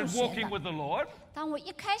跟 started 数学 walking 的。 with the Lord, 当我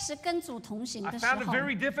一开始跟主同行 I 的时 found it 候，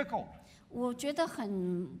 very difficult. 我觉得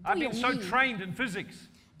很不 I've 容 been so 易， trained in physics,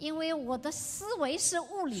 因为我的思维是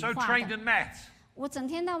物理 so 化 trained 的， in math. 我整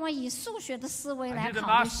天到晚以数学的思维 I 来 did a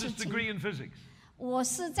考虑 master's 事情。 degree in physics. 我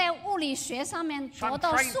是在物理学上面 So 得 I'm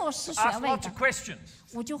到 trained 硕士 to 学 ask 位 lots 的 of，questions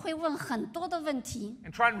我就会问很多的问题，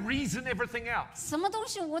 and try and reason everything out. 什么东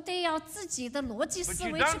西我得要自己的逻辑 But 思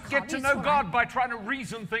you 维去 don't 考 get to 虑 know 出来。 God by trying to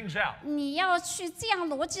reason things out. 你要去这样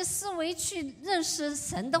逻辑思维去认识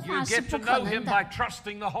神的 You 话是 get 不 to 可 know 能 Him by 的。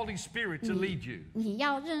 trusting the Holy Spirit to lead you. 你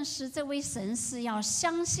要认识这位神，是要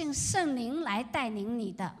相信圣灵来带领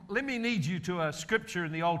你的。 Let me lead you to a scripture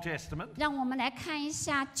in the Old Testament 让我们来看一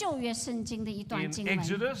下旧约圣经的一段 in 经文，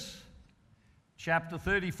 Exodus chapter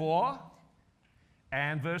 34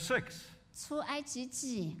 and verse 6. 出埃及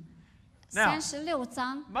记 Now 36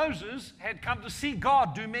章。 Moses had come to see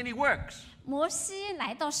God do many works. 摩西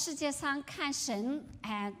来到世界上看神，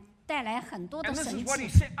带来很多的 And this is 神 what he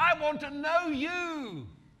迹。 said, I want to know you.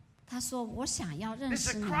 他说：“我想要认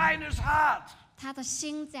There's 识 a 你。 cry in his heart. ”他的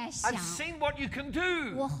心在想 I've：“ seen what you can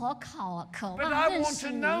do, 我好渴 but 望 I 认 want 识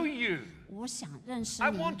to 你， know you. 我想认识 I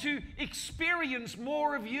你， want to experience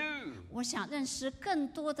more of you. 我想认识更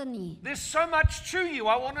多的你， There's so much to you.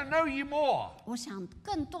 I want to know you more. 我想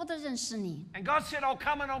更多的认识你。 And God said, I'll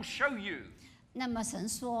come and I'll show you. ”那么神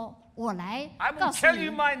说：“我来 I 告 will 诉 tell you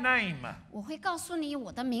你， my name. 我会告诉你我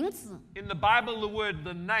的名字。 In the Bible, the word,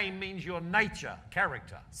 the name means your nature,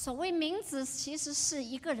 character. 所谓名字，其实是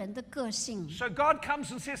一个人的个性。 So God comes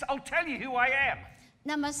and says, I'll tell you who I am.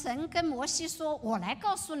 那么神跟摩西说：“我来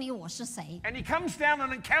告诉你我是谁。” And he comes down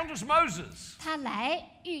and encounters Moses. 他来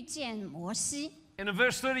遇见摩西。 In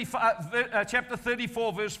chapter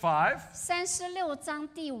 34, verse 5, 36章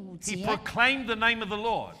第5 he 节， proclaimed the name of the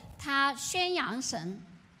Lord. 他宣扬神，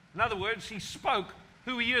 In other words, he spoke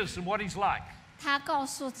who he is and what he's like. 他告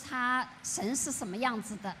诉他神是什么样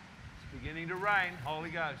子的。 It's beginning to rain.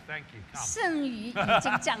 Holy Ghost, thank you. Come. 圣雨已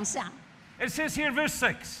经降下。 It says here in verse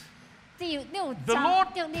 6, 第6 the 章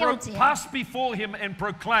Lord 第6节， passed before him and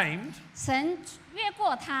proclaimed. 神越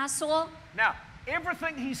过他说 Now,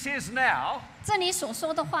 everything he says now,：“ 这里所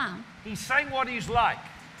说的话， he's saying what he's like.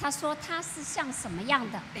 他说他是像什么样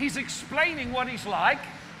的， He's explaining what he's like.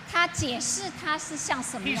 他解释他是像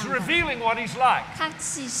什么 He's 样的， revealing what he's like. 他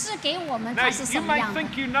启示给我们 Now, 他是 you 什么 may 样的。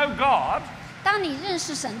 think you know God, 当你认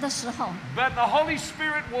识神的时候， but the Holy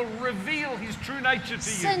Spirit will reveal his true nature to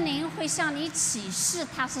you. 圣灵会向你启示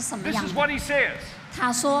他是什么 This 样 is 的。 what he says.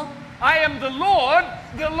 他说 I am the Lord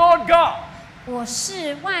God.：“ 我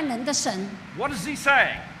是万能的神。 What is he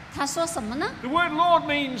saying? ”他说什么呢？ The word Lord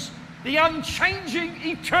means the unchanging,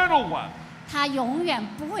 eternal one. 他永远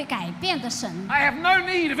不会改变的神。 I have no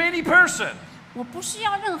need of any person. 我不需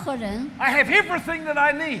要任何人， I have everything that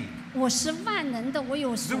I need. 我是万能的，我有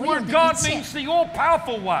The 所有 word 的一 God 切。 means the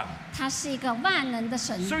all-powerful one. 他是一个万能的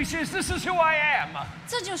神， So he says, this is who I am.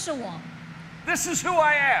 这就是我， This is who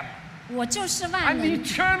I am. 我就是万 I'm the 能，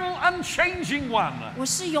 eternal, unchanging one. 我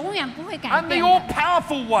是永远不会改 I'm the 变的，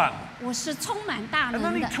 all-powerful one. 我是充满大 And then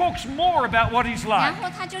能 he 的。 talks more about what he's 然 like. 后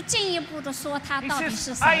他就进一步的说他 He 到底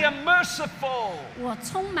是 says, I 谁。 am merciful. 我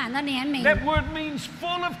充满了怜悯， That word means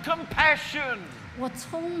full of compassion. 我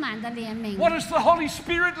充满了怜悯。 What is the Holy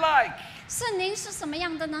Spirit like? 圣灵是什么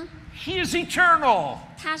样的呢？ He is eternal.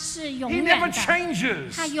 他是永 He 远 never 的，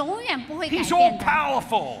 changes. 他永远不会改 He's 变的。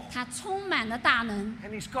 all-powerful. 他充满了大能，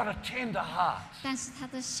 And he's got a tender heart. 但是他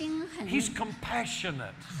的心 He's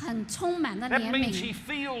compassionate. 很充满了 That 怜 means he 悯。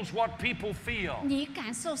 feels what people feel 你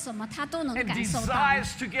感受什么，他都能 and 感受到。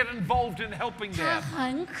 desires to get involved in helping 他 them.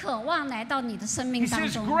 很渴望来到你的生 He 命当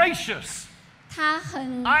says, 中， gracious. 他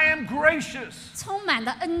很 I am gracious. 充满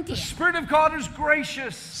了恩 The 典。 Spirit of God is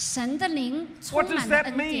gracious. 神的灵充 What does 满了 that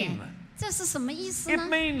恩典 mean?，这是什么意思 It 呢？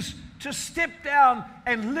 means to step down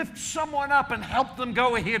and lift someone up and help them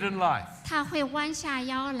go ahead in life. 他会弯下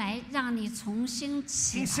腰来让你重新 He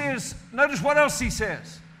起来。 says, notice what else he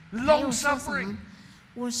says. 还有 Long 说什么 suffering.？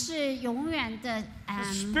我是永远的，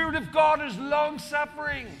 The Spirit of God is long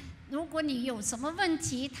suffering. 如果你有什么问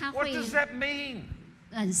题，他 What 会 does that mean?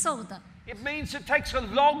 忍受的， It means it takes a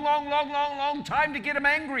long, long, long, long, long time to get him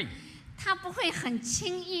angry. 他不会很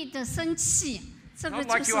轻易的生气。这个 Not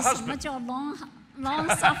就 like 是 your 什么 husband. 叫 long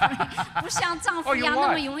suffering， 不像丈夫 Oh, 一 your 样那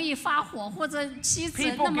么 wife. 容易发火，或者妻子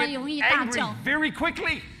People 那么 get 容易大 angry 叫， very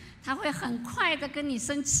quickly. 他会很快的跟你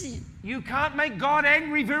生气， You can't make God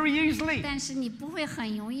angry very easily. 但是你不会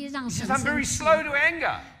很容易让 He 神 says, I'm 生 very 气。 slow to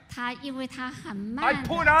anger. 他因为他很 I 慢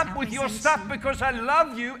put 的 up 才会 with your 生 stuff 气。 because I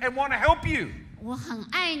love you and want to help you. 我很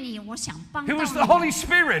爱你，我想帮到 Who is the 你。 Holy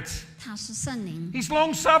Spirit? 他是圣灵， He's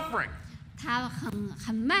long suffering. 他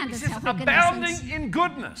很慢 He 的 says, 才会跟你生 abounding 气。 in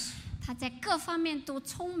goodness. 他在各方面都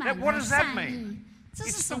充满 What 了 does that 善 mean? 意。这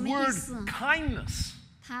是 It's 什 the 么意 word 思？ kindness.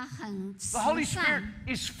 他很慈 The Holy Spirit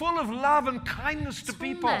善， is full of love and kindness to 充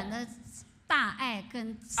people, 满了大爱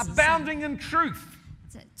跟慈善， abounding in truth.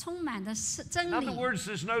 充满的真 In other 理， words,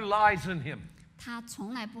 there's no lies in him. 他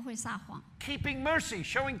从来不会撒谎， Keeping mercy,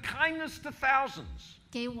 showing kindness to thousands,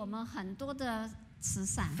 给我们很多的慈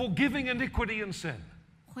善， forgiving iniquity and sin.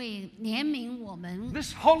 会怜悯我们，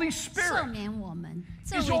 This Holy 赦 Spirit 免我们。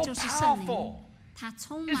这 is 位 all 就是圣灵， powerful, 他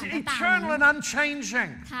充 is 满了大 eternal 能， and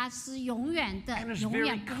unchanging. 他是永远的 and，is 永 very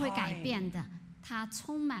远不会改 kind. 变的。他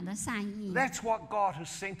充满了善意， That's what God has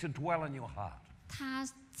sent to dwell in your heart. 他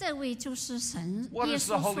这位就是神。 What 耶 is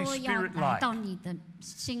the 稣 Holy 说要 Spirit 来 like? 到你的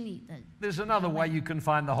心里的。 There's another way you can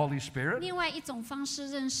find the Holy Spirit, 另外一种方式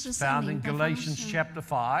认识圣 found 灵 in 的方 Galatians 式， chapter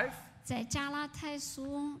 5在加拉太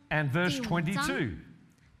书 and verse 第5章 22.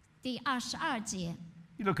 第22节，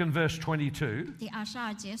 You look in verse 22. 第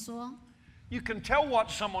22节说， You can tell what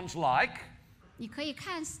someone's like 你可以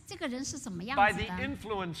看这个人是怎么样 by 子 the 的，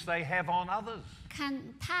 influence they have on others. 看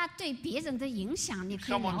他对别人的影响，你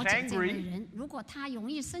可以 Someone's 了解这位 angry 人。如果他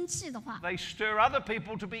容易生气的话， They stir other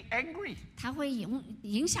people to be angry. 他会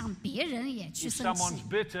影响别人也去 If 生 someone's 气。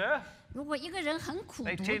 bitter, 如果一个人很苦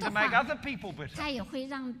they 毒 tend 的 to make 话， other people bitter. 他也会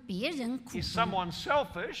让别人苦 If 毒。 someone's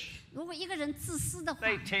selfish, 如果一个人自私的话，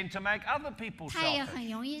 they tend to make other people 他也 selfish. 很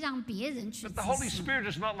容易让别人去 But 自 the Holy 私。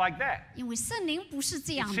 Spirit is not like that. 因为圣灵不是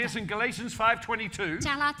这 It 样 says 的。 in Galatians 5:22,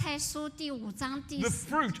 加拉太书第5章第 The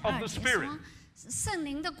fruit of the 2节 Spirit. 说，圣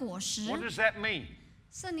灵的果实。 what does that mean?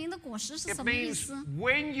 圣灵的果实是 It 什么意 means 思？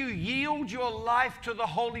 when you yield your life to the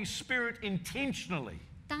Holy Spirit intentionally,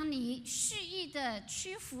 当你蓄意的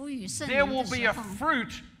屈服于圣 there 灵 will 的 be 时 a 候，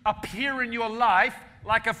 fruit appear in your life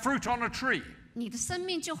like a fruit on a tree. 你的生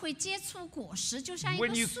命就会结出果实，就像一 When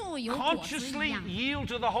个 you 树有果子一 consciously 样。 yield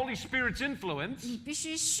to the Holy Spirit's influence, 你必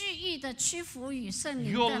须蓄意的屈服于圣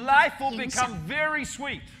灵 your 的 life will 影响， become very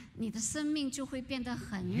sweet. 你的生命就会变得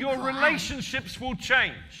很 Your 可爱， relationships will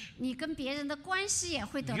change. 你跟别人的关系也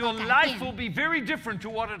会得 Your 到改 life will 变， be very different to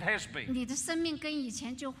what it has been. 你的生命跟以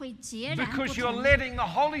前就会截然不 Because you're 同， letting the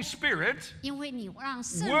Holy Spirit 因为你让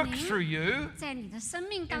圣 work 灵 through you 在你的生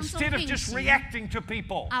命当中 instead of 运 just 行， reacting to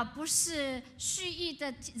people. 而不是蓄意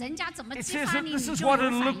的，人家怎么 It 激 says 发 that 你， this 你 is 就 what 有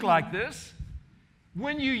it'll 反 look like 应。 this.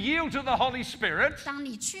 When you yield to the Holy Spirit, 当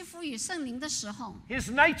你屈服于圣灵的时候， His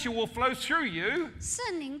nature will flow through you.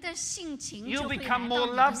 圣灵的性情 You'll 就会来 become 到 more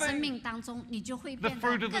你的 loving. 生命当中，你就会 The 变得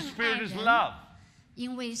fruit of the 更爱 Spirit is 人。 love.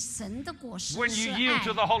 因为神的果实 When 是 you yield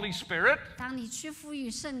to 爱。 the Holy Spirit, 当你屈服于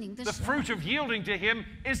圣灵的 the 时候， fruit of yielding to Him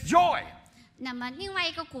is joy. 那么另外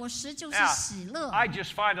一个果实就是 Now, 喜乐。 I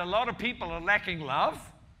just find a lot of people are lacking love.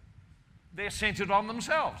 They're centered on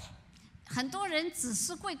themselves. 很多人只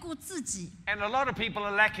是会顾自己， And a lot of people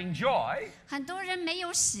are lacking joy 很多人没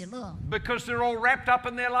有喜乐， because they're all wrapped up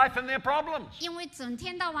in their life and their problems. 因为整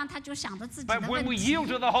天到晚他就想着自己的 But when 问 we 题。 yield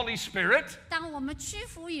to the Holy Spirit 当我们屈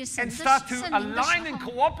服于神 and 的 start to 圣灵的 align 时 and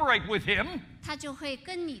候， cooperate with Him, 他就会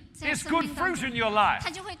跟你在 there's 生 good 命当 fruit 中 in，your life. 他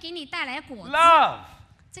就会给你带来果子。 Love,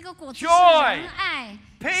 这个果子是 joy, 仁爱、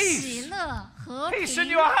 peace, 喜乐、和 peace in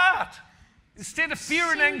平、 your heart. Instead of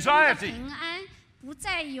fear and 心中的 anxiety, 平安，不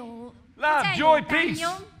再有 Love, 不再 joy, 有担 peace.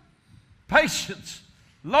 忧， patience,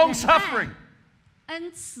 long suffering,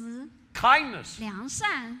 恩慈、 kindness, 良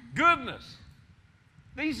善， goodness.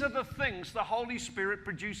 These are the things the Holy Spirit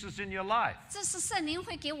produces in your life. 这是圣灵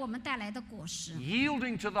会给我们带来的果实。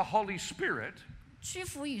 Yielding to the Holy Spirit 屈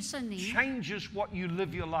服于圣灵， changes what you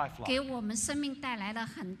live your life 给 like. 我们生命带来了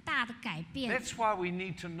很大的改变。 That's why we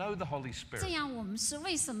need to know the Holy 这 Spirit. 样，我们是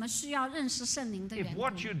为什么需要认识圣灵的 If 缘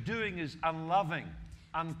what 故。 you're doing is unloving,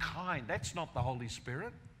 unkind, that's not the Holy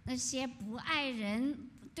Spirit. 那些不爱人、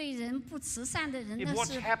对人不慈善的人， If 那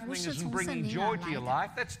what's 是不 happening 是 isn't 从圣 bringing 灵而 joy to 来 your 的？ life,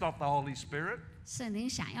 that's not the Holy Spirit. 圣灵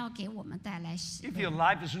想要给我们带来喜 If your 乐。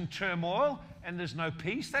 life is in turmoil and there's no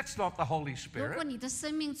peace, that's not the Holy 如果 Spirit. 你的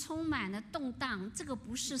生命充满了动荡，这个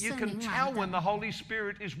不是 You 圣 can 灵 tell 来 when 的。 the Holy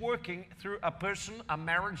Spirit is working through a person, a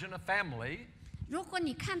marriage, and a family. 如果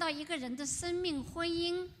你看到一个人的生命、婚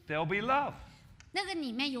姻， There'll be love. 那个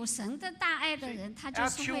里面有神的大爱的人，他就 our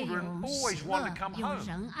是会 children 有 always 喜 want 乐 to come，有 home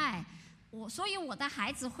仁爱。所以我的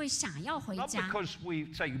孩子会想要回 Not 家。 because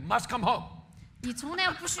we say you must come home. 你从来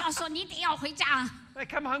不需要说你得要回家， They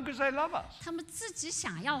come home because they love us. 他们自己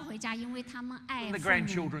想要回家，因为他们爱 When the 父母。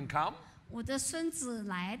 grandchildren come, 我的孙子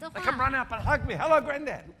来的 they come 话， run up and hug me. Hello,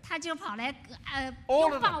 Granddad. 他就跑来拥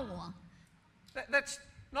All of them. 抱我， That's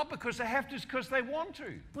not because they have to, it's because they want to.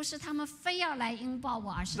 不是他们非要来拥抱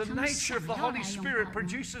我，而是 The 他们 nature 想 of the 要来 Holy 拥 Spirit 抱我。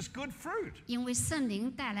 produces good fruit. 因为圣灵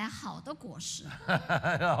带来好的果实，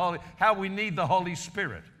 How we need the Holy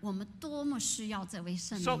Spirit. 我们多么需要这位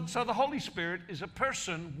圣 So, 灵。 so the Holy Spirit is a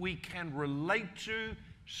person we can relate to,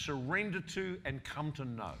 surrender to, and come to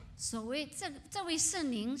know. 所谓这位圣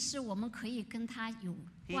灵，是我们可以跟他有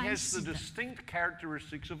He 关 has 系 the 的。 distinct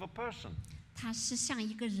characteristics of a person. 他是像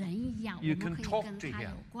一个人一样， You 我们 can 可以 talk 跟 to 他 him.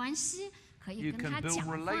 有关系，可以 You 跟 can 他 build 讲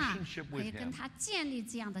话， relationship 可以 with 跟 him. 他建立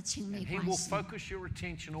这样的亲密 And he 关 will 系。 focus your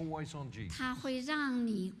attention always on Jesus. 他会让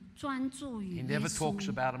你专注于 He 耶 never talks 稣，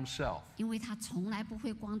 about himself. 因为他从来不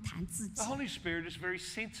会光谈自己 The。Holy Spirit is very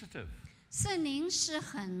sensitive. 圣灵是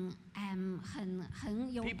很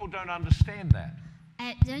有 People don't understand that.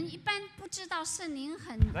 人一般不知道圣灵 They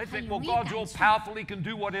很 think, well, 容易 God's 感 all 触。 powerful, he can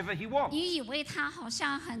do whatever he wants. 你以为他好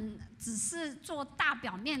像只是做大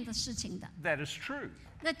表面的事情的， That is true,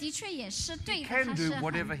 那的确也是对的， can 他 do 是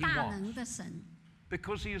whatever 很 he 大 wants. 能的神，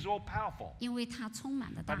 because he is all powerful. 因为他充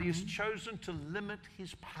满了大 But he 能 has。chosen to limit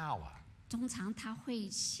his power 通常他会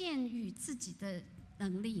限于自己的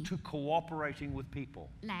能力 to cooperating with people.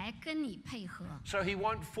 来跟你配合， So he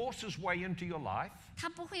won't force his way into your life. 他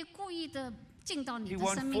不会故意的进到你 He 的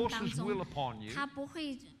won't 生命 force 当 his will 中， upon you. 他不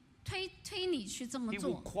会推你去这么 He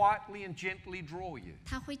will 做， quietly and gently draw you.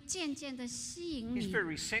 他会渐渐的吸引 He's 你，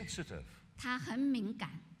 very sensitive. 他很敏感，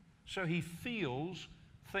 So he feels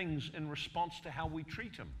things in response to how we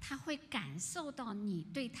treat him. 他会感受到你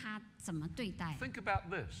对他怎么对待。 Think about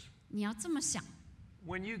this. 你要这么想，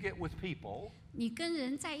 When you get with people, 你跟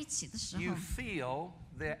人在一起的时 you 候， feel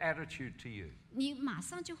their attitude to you. 你马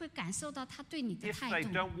上就会感受到他对你的 If 态 they 度。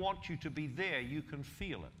 don't want you to be there, you can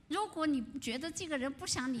feel it. 如果你觉得这个人不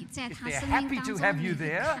想你在 If 他 they're 生命 happy 当 to 中， have 你 you 会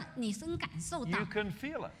there, 你能感受到 You。can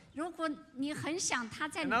feel it. 如果你很想他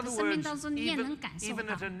在 In 你的 other 生命 words, 当中，你也能感受 even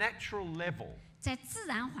到 at。a natural level, 在自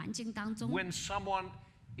然环境当中， when someone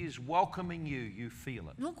is welcoming you, you feel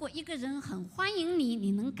it. 如果一个人很欢迎你，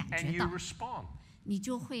你能感 And 觉 you 到， respond. 你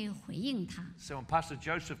就会回应他。 So when Pastor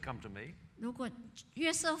Joseph come to me, 如果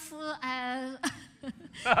约瑟夫我们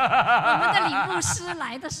的李牧师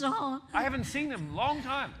来的时候， I haven't seen him long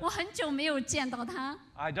time. 我很久没有见到他，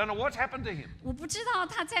 I don't know what's happened to him. 我不知道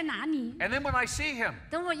他在哪里。 And then when I see him,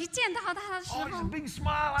 等我一见到他的时 oh, it's a 候， big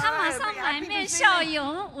smile. 他马 Hey, 上 be 满 happy 面 to see 笑 me.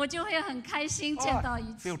 容，我就会很开心 Oh, 见到 I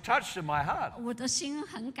一次 feel，touched in my heart. 我的心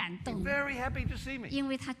很感动， Very happy to see me. 因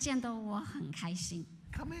为他见到我很开心。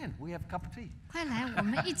 Come in, we have a cup of tea. 快来，我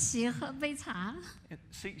们一起喝杯茶。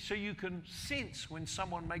 See, so you can sense when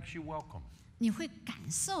someone makes you welcome. 你会感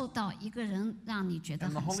受到一个人让你觉得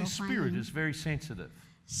And the 很 Holy 受欢 Spirit 迎 is。very sensitive.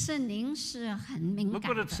 圣灵是很敏 Look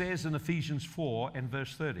感 what it 的。 says in Ephesians 4 and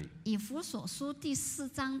verse 30. 以弗所书第4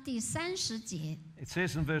章第30节， It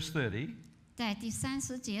says in verse 30, 在第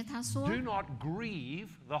30节他说 do not grieve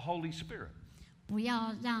the Holy Spirit.：“ 不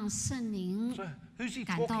要让圣灵 So who's he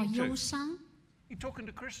感到 talking 忧 to? 伤。” He's talking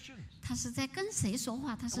to Christians. 他是在跟谁说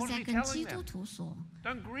话？他是 What is 在 he 跟 telling 基 them? 督徒说。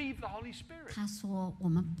 Don't grieve the Holy Spirit. 他说：“我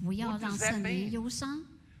们不要 What 让 does that 圣灵 mean? 忧伤，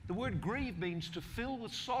 The word grieve means to fill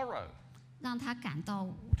with sorrow, 让他感到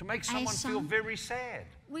to make 哀 someone feel 伤。 very sad.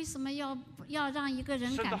 为什么要让一个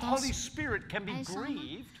人 So 感 the 到 Holy Spirit can be 哀伤吗？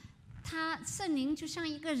 grieved 他圣灵就像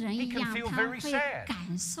一个人一 He can 样， feel 他 very 会 sad.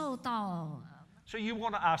 感受到 So you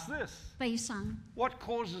want to ask this. 悲伤。 What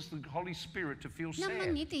causes the Holy Spirit to feel 那么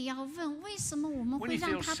sad? 你得要问，为什么我们 When 会 you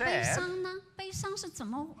让 feel 他 sad, 悲伤呢？悲伤是怎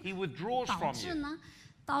么 He withdraws 导 from 致 you. 呢？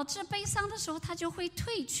导致悲伤的时候，他就会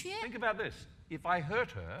退却。 Think about this. If I hurt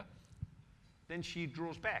her, then she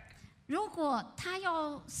draws back 如果他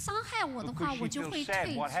要伤害我的话， because 我 she 就 feels 会 sad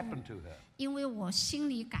退 what 出， happened to her. 因为我心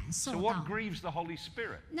里感 So 受 what 到。 grieves the Holy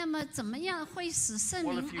Spirit? 那么怎么样会使圣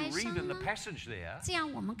Well, 灵 if you 哀 read 伤 in the 呢？ passage there, 这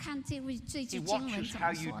样我们看这位这 He 句经文 watches 怎 how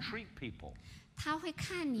么 you 说的？ treat people. 他会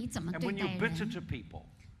看你怎么 And 对 when 待 you're bitter 人， to people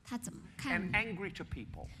他怎么看 and 你？ angry to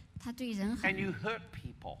people 他对人 and you 很。 hurt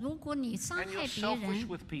people 如果你伤 and 害 you're 别 selfish 人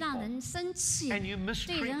with，people 让人生气， and you 对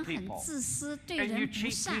mistreat 人很 people 自私，对 and you 人不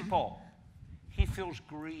cheat 善， people, He feels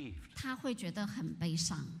grieved. 他会觉得很悲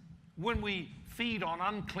伤。 When we feed on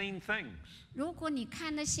unclean things, 如果你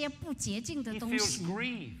看那些不洁净的 He 东 feels 西，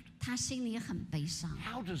 grieved. 他心里很悲伤。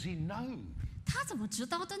 How does He know? 他怎么知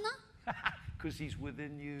道的呢？ Because He's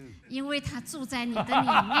within you. 因为他住在你的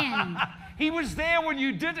里面。He was there when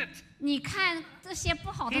you did it. 你看这些不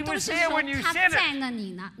好的 He 东 was 西的 there 时候 when you，他 said it. 在那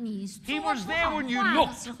里呢。你说 He 不 was 好 there when you 话的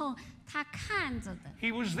looked. 时候，他看着的。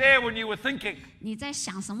 He was there when you were thinking. 你在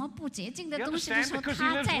想什么不洁净的 You 东西的时候， understand? Because He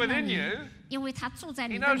他 lives 在那 within 里 you.，因为他住在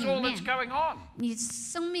He 你的 knows 里 all that's 面。 going on. 你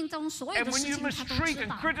生命中所有 And 的 when 事 you 情，他都 mistreat 知 and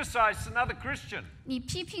道。 criticize another Christian, 你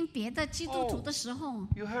批评别的基督徒的时候，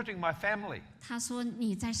 you're hurting my family. 他说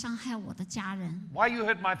你在伤害我的家人。 Why you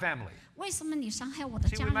hurt my family? 为什么你伤害我的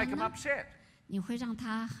See, 家 we make 人 him 呢？ upset 你会让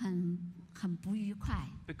他很不愉快，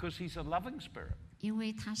 because he's a loving spirit. 因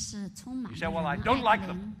为他是充满 You 了 say, "Well, I 仁 don't 爱 like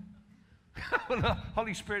的 them." 人。Well, the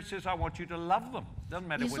Holy Spirit says, I want you to love them. Doesn't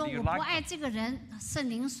matter 你说 whether you 我不 like 爱 them. 这个人，圣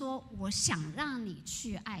灵说我想让你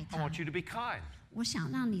去爱 I 他， want you to be kind. 我想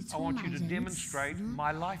让你 I 充 want 满 you to 仁慈， demonstrate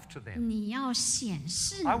my life to them. 你要显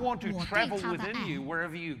示 I want to 我对 travel 他的 within you 爱。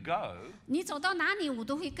 wherever you go 你走到哪里，我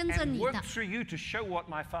都会跟着 and 你 work 的， through you to show what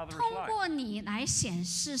my Father is 通 like. 过你来显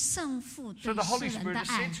示圣父 So 对 the 世 Holy 人的 Spirit is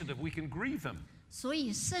爱。 sensitive. We can grieve him. 所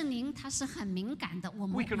以圣灵他是很敏感的，我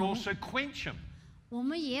We can 们 also quench him. 我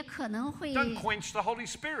们也可能会 Don't quench the Holy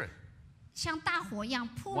Spirit. 像大火一样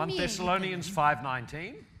扑 1灭一个人 Thessalonians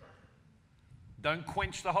 5:19. Don't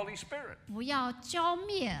quench the Holy Spirit. 不要浇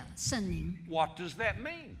灭圣灵， What does that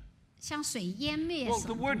mean? 像水淹灭 Well, 什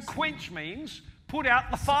the 么 word 东西。 quench means put out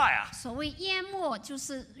the fire. 所谓淹没，就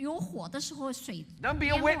是有火的时候水 Don't be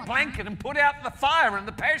a 淹没 wet 它， blanket and put out the fire and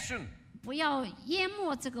the passion. 不要淹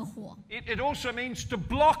没这个火， It also means to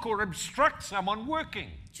block or obstruct someone working.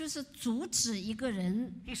 就是阻止一个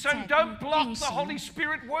人 He's 在 saying, don't block 运 the Holy 行。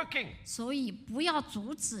 Spirit working. 所以不要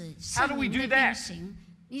阻止 How do 圣 we 灵 do 的 that? 运行。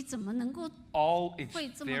你怎么能够 Oh, it's 会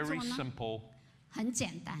这么 very 做呢？ simple. 很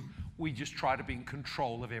简单？ We just try to be in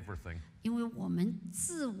control of everything. 因为我们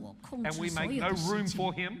自我控 And 制 we 所 make 有 no 的事 room 情，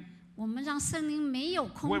 for Him. 我们让圣灵没有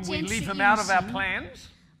空 When we 间去 leave 运 Him out of our 行， plans,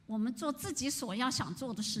 我们做自己所要想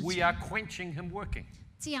做的事 we 情， are quenching Him working.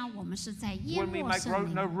 这样我们是在淹 When we 没 make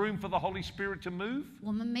圣 no 灵， room for the Holy Spirit to move, 我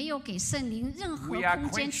们没有给圣灵任何 We are 空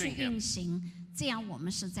间去 quenching him. 运行，这样我们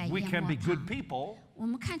是在 we 淹 can 没 be good 他。 people, 我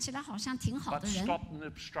们看起来好像挺好 but 的人， stop and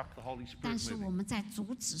obstruct the Holy 但 Spirit 是我 moving. 们在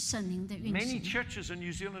阻止圣灵的运 Many 行。 churches in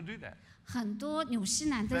New Zealand do that. 很多纽西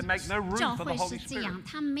兰的 They make no room 教 for the 会 Holy 是这样，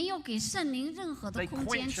他没有给圣灵任何的 They 空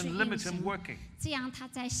间 quench 去 and 运 limit Him 行， working. 这样他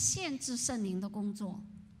在限制圣灵的工作。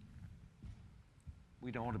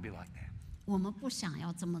 We don't want to be like that. 我们不想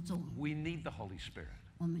要这么做， We need the Holy Spirit.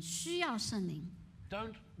 我们需要圣灵，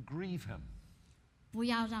 Don't grieve Him 不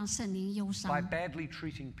要让圣灵忧 by 伤。 badly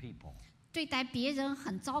treating people, 对待别人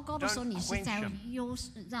很糟糕的时候， Don't 你是在 quench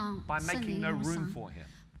让 by 圣 making 灵 no 忧 room 伤。 for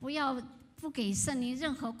Him. 不给圣灵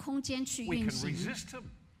任何空间去 We 运 can 行， resist Him.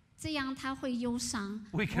 这样他会忧伤。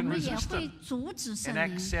 We 我 can 们也 resist 会 him. 阻止圣 In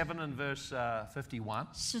灵 Acts。7 and verse 51,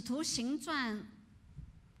 使徒行传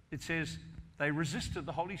it says they resisted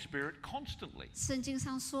the Holy Spirit constantly. 圣经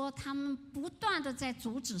上说，他们不断的在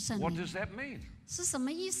阻止圣 What 灵， does that mean? 是什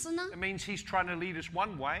么意思呢？ It means He's trying to lead us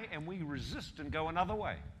one way and we resist and go another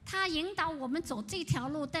way. 他引导我们走这条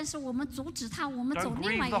路，但是我们阻止他，我们走 Don't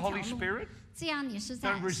另外 grieve 一 the 条 Holy 路。 Spirit. 这样你是在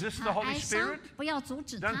Don't resist 他 the Holy 哀伤 Spirit.，不要阻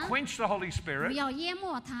止 Don't 他， quench the Holy 不 Spirit. 要淹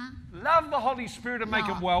没他， Love the Holy Spirit and make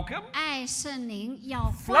Him 要 welcome. 爱圣灵，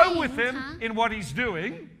要 Flow 欢 with 迎 Him 他， in what He's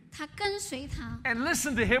doing 他跟随他， and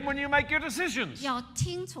listen to Him when you make your decisions. 要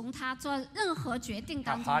听从他，做任何决定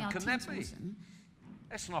当 How 中 hard 要 can 听 that 从 be? 神。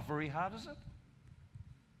 That's not very hard, is it?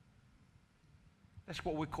 That's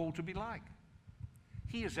what we're called to be like.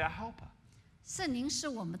 He is our helper. 圣灵是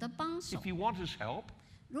我们的帮手 If，you want His help,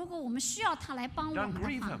 如果我们需要他来帮我 Don't 们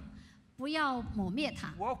grieve 的话 him.，不要抹灭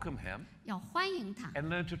他， welcome Him 要欢迎他， and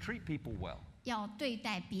learn to treat people well. 要对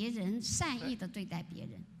待别人善意的对待别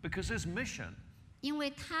人， Because His mission 因为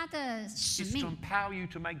他的使 is to 命 empower you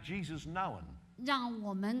to make Jesus known. 让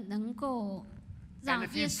我们能够 And 让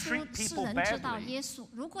if you 耶稣 treat 世 people 人知道 badly 耶稣。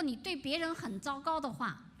如果你对别人很糟糕的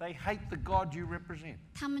话， They hate the God you represent.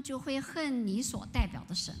 他们就会恨你所代表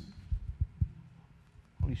的神，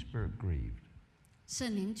 Holy Spirit grieved.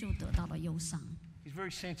 圣灵就得到了忧伤， He's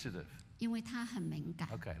very sensitive. 因为他很敏感。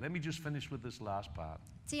 Okay, let me just finish with this last part.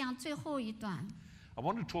 这样最后一段， I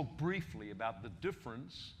want to talk briefly about the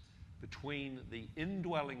difference between the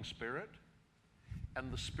indwelling Spirit and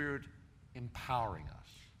the Spirit empowering us.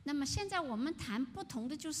 那么现在我们谈不同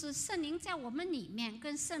的，就是圣灵在我们里面，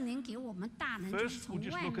跟圣灵给我们大能，就是 First, 从 we'll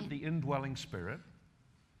just 外 look at 面 the indwelling Spirit,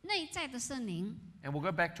 内在的圣灵。 and we'll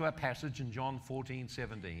go back to our passage in John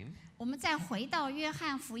 14:17. 我们再回到约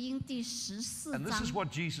翰福音第14 And this is 章， what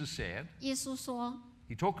Jesus said. 耶稣说，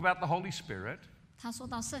 He talked about the Holy Spirit. 他说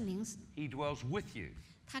到圣灵， He dwells with you.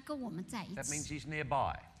 他跟我们在一 That means 起， he's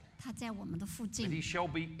nearby. 他在我们的附 That 近， he shall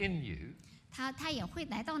be in you, 他也会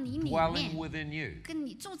来到你里 dwelling 面， within you. 跟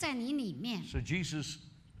你住在你里面。 So Jesus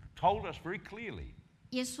told us very clearly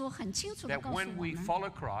耶稣很清楚的 that 告诉 when 我 we 们， follow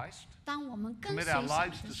Christ, 当我们跟 commit 随 our 神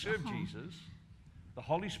lives 的 to 时 serve 候， Jesus, the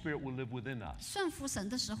Holy Spirit will live within us. 顺服神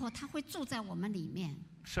的时候，他会住在我们里面。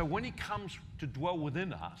 So when he comes to dwell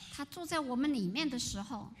within us, 他住在我们里面的时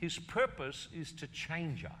候， his purpose is to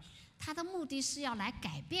change us. 他的目的是要来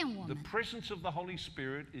改变我 The 们。 presence of the Holy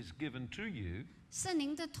Spirit is given to you 圣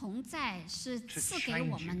灵的同在是 to 赐给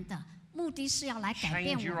我 change 们的，目的是要来改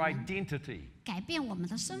变 change 我 your 们， identity. 改变我们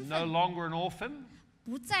的身 No 份， longer an orphan,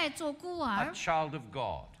 不再做孤 a 儿， child of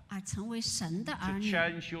God, 而成为神的 to 儿女，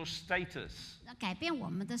 change your status, 改变我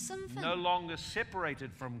们的身份， no longer separated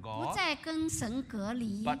from 不 God, 再跟神隔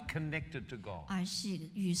离， but connected to God. 而是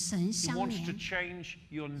与神 He 相 wants to 连， change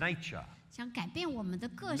your nature, 想改变我们的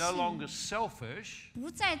个 no 性， longer selfish, 不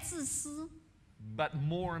再自私， but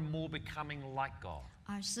more and more becoming like God.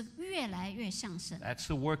 而是越来越像神。 That's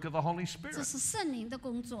the work of the Holy 这 Spirit. 是圣灵的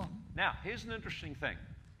工作。 Now, here's an interesting thing.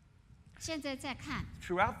 现在再看，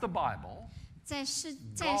 Throughout the Bible, 在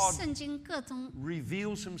God 圣经各中，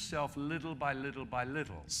 reveals himself little by little by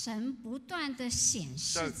little. 神不断的显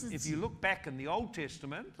So 示自 if 己 you。look back in the Old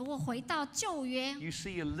Testament, 如果回到旧约， you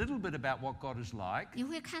see a little bit about what God is like. 你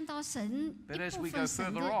会看到神 But 一 as 部 we go 分神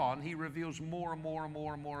further 的 on, he reveals more and more and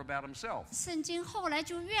more and more about himself. 圣经，后来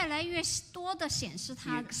就越来越多的显示 He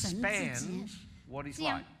他神自己 expands，what he's 这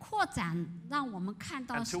样 like. 扩展，让我们看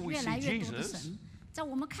到 Until we 越来 see 越多的 Jesus 神。在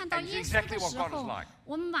我们看到 and 耶 see 稣 exactly 的 what 时 God is 候 like.，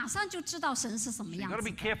我们马上就知道神是什么 So you've 样 got to 子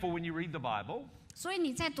be 的。 careful when you read the Bible. 所以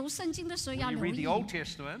你在读圣经的时候 When 要 you 留 read the 意， Old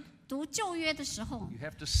Testament, 读旧约的时候， you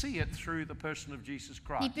have to see it through the person of Jesus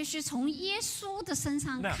你 Christ. 必须从耶稣的身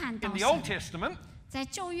上 Now, 看 in 到 the Old 神。 Testament, 在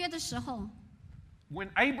旧约的时候， when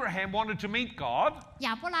Abraham wanted to meet God,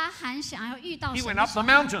 亚伯拉罕想要遇到 he 神 went 的 up 时 the 候，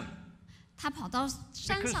 mountain. 他跑到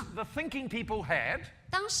山 Because 上。 the thinking people had,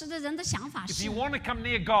 当时的人的想法 if 是 you，want to come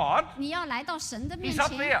near God, 你要来到神的面 he's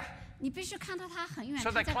up 前， there. 你必须看到他很远，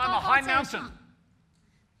 So 他 they 在 climb 高 a 高 high 在 mountain 上，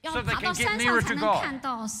要 so they 爬到 can get 山 nearer 上才 to 能 God. 看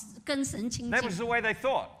到跟神亲 That was 近。 the way they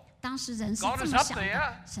thought. 当时人是 God 这 is 么 up 想 there.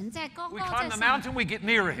 的，神在高 We 高 climb 在 the 上， mountain, we get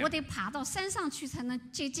nearer 我 him. 得爬到山上去才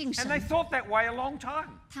能接近 And they 神。 thought that way a long time.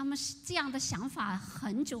 他们是这样的想法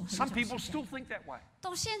很久很 Some 久 people 时间 still think that way.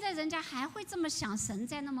 到现在人家还会这么想，神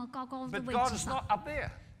在那么高高的 But 位 God 置 is 上， not up there.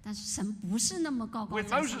 但是神不是那么高高 When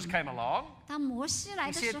在 Moses 上。 came along, 当摩西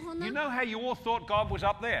来 he 的 said, 时候呢 you，know how you all thought God was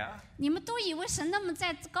up there? 你们都以为神那么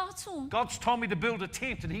在高处， God's told me to build a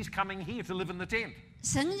tent and he's coming here to live in the tent.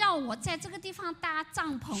 神让我在这个地方搭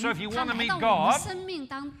帐篷， So if you 他 wanna 来 meet 到我们 God, 生命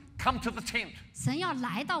当， Come to the tent. 神要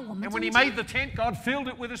来到我们 And 中 when he 间 made。the tent, God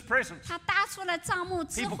filled it with his presence. 他搭出了帐幕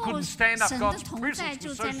之 People 后， couldn't stand up. 神的 God's 同 presence 在 was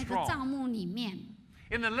就 so 在那个 strong. 帐幕里面。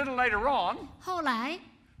 And a little later on, 后来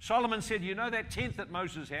Solomon said, you know that tent that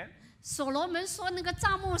Moses had? 所罗门说，那个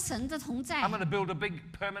帐幕神的同在 I'm，going to build a big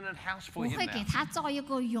permanent house for 我 him 会给 now. 他造一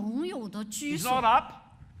个永有的居 He's 所 not。up.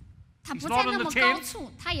 他 he's 不 not 在 in 那 the 么 tent. 高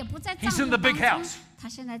处，他也不在 He's 帐 in 幕 the big 当中 house.，他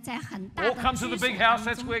现在在很大 All 的 come 居 to the 所 big house. 当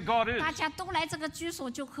That's 中。 where God 大 is. 家都来这个居所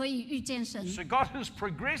就可以遇见神。 So God is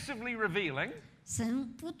progressively revealing.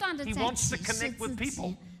 神不断的 He 在 wants 启 to 示 connect 自 with 己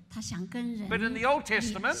people.，他想跟人 But in the Old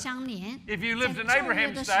Testament, 相连。 if you lived in 在旧约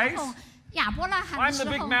Abraham's 的时 days, 候，亚伯拉罕 climb 的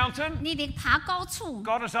the 时 big 候， mountain, 你得爬高处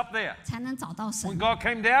God is up there. 才能找到 When 神。 God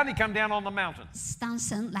came down, he came down on the mountain. 当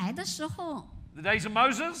神来的时候， The days of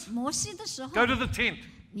Moses, 摩西的时候 go，to the tent.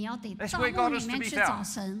 你要得 That's 帐 where 幕 God 里 is to 面 be 去 found. 找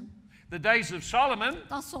神。 The days of Solomon,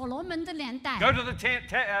 到所罗门的年代， go to the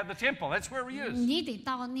temple. That's where he is. 你得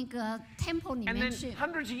到那个 temple 里 And 面 then 去。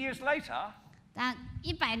 hundreds of years later, 但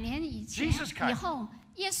100年以前 Jesus came. 以后，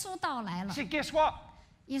耶稣到来 he 了。 said, guess what?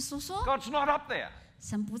 耶稣说， God's not up there.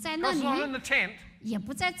 神不在那 God's not in 里， the tent. 也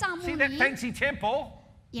不在帐幕 See that 里， fancy temple?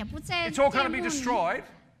 也不在 It's all 殿 going to 幕 be 里， destroyed.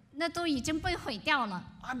 那都已经被毁掉了。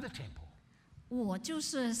 I'm the temple. 我就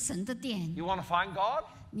是神的殿， You want to find God?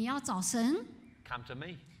 你要找神， Come to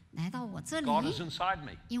me. 来到我这 God is 里， inside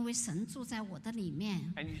me. 因为神住在我的里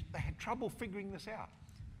面。 And they had trouble figuring this out.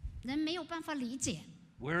 人没有办法理解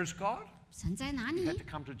Where is God? 神在哪 You had 里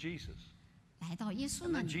to，come to Jesus. 来到耶稣 And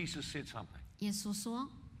那 then 里。 Jesus said something. 耶稣说，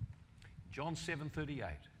 John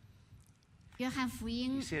 7:38. 约翰福 He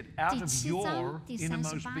音 said, out 第 of 7 your 章第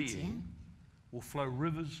innermost 38节， being will flow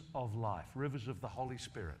rivers of life, rivers of the Holy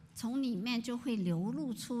Spirit. 从里面就会流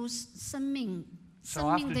露出生命 So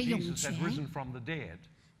生命 after 的涌 Jesus had 泉。 risen from the dead,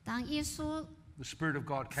 当耶稣 the Spirit of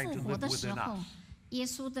God came 复 to 活 live 的时 within 候 us.，耶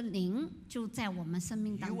稣的灵就在我们生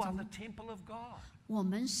命当 You are the 中。 temple of God. 我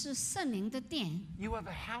们是圣灵的殿， You are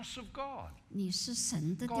the house of God. 你是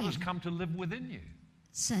神的 God 殿 has，come to live within you.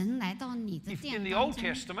 神来到你的 If in 殿 the 当 Old 中。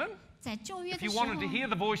 Testament, 在旧约 if 的 you 时候， wanted to hear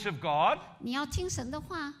the voice of God, 你要听神的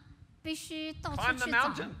话，必须到 climb 处 the 去找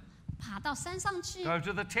mountain.，爬到山上去， go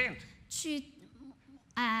to the tent. 去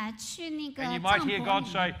去那个 And you 帐 might hear 篷 God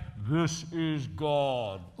里 say, This is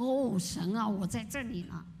God. 哦，神啊，我在这里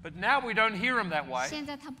呢。 But now we don't hear him that way. 现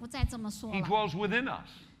在他不再这么说 He 了， dwells within us.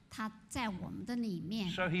 他在我们的里面，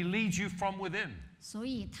 So he leads you from within. 所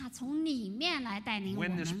以他从里面来带领我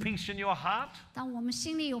When there's 们。 peace in your heart, 当我们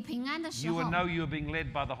心里有平安的时 you 候 will，know you're being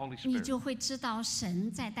led by the Holy 你 Spirit. 就会知道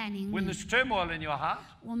神在带领 When 你。 there's turmoil in your heart,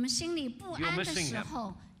 我们心里不 You're 安的 missing 时 him.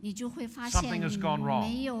 候，你就会发现 Something has 你 gone wrong.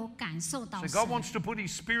 没有感受到 So 神 God，wants to put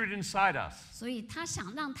His Spirit inside us. 所以他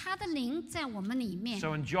想让他的灵在我们里面。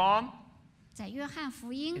 So in John 在约翰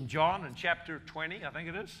福音 in chapter 20, I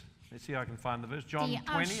think it is. Let's see if I can find the verse. John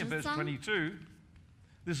 20 and verse 22.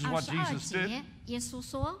 This is what 22 Jesus did. 节，耶稣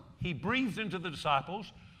说， He breathed into the disciples,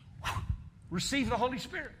 received the Holy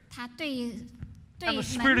Spirit. 他对 And the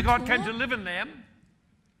Spirit of God came to 门徒 live in them.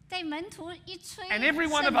 对门徒一吹， And every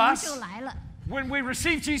one 圣 of 灵 us 就来了。 When we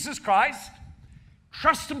receive Jesus Christ,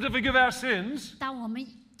 trust Him to forgive our sins, 当我们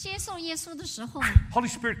接受耶稣的时候， Holy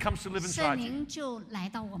Spirit comes to live 圣 inside you. 灵就来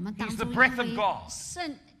到我们当 He's 中， the breath of God.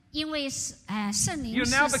 因为圣灵 You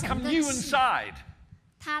是 now 神 become 的 new 气， inside.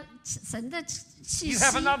 神的气 You 息，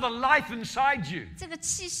 have another life inside you. 这个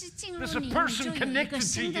气息进入 There's a 你，你 person 就有一 connected 个 to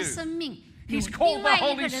新的 you. 生命。有 He's called 另外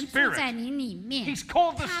the 一个 Holy 人住 Spirit. 在你里面， He's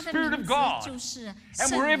called the 他的 Spirit 名 of 字 God. 就是 And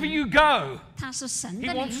圣 wherever 灵， you go, 他是神 He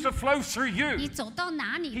的 wants 灵 to，flow through 你 you. 走到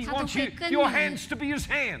哪里， He 他都 wants 会 you, 跟 your 你， hands to be His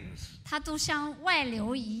hands. 他都像外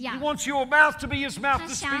流一 He 样。 wants your mouth to be His mouth 他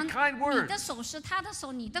to 想 speak kind 你 words. 的手是他的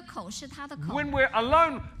手，你的口是他的口。 When we're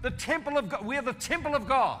alone, the temple of God, we're the temple of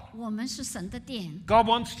God. 我们是神的殿， God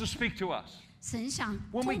wants to speak to us. 神想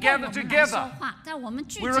When 通 we 过 gather 我们来 together, 说话。在我们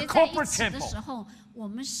聚 we're a 集在一 corporate 起的 temple. 时候，我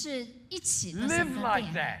们是一起的 Live 神的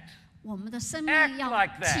like 殿。 that. 我们的生 Act 命要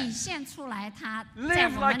like that. 体现出来，它在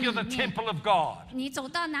Live 我 like 们 you're the 里面。 temple of God. 你走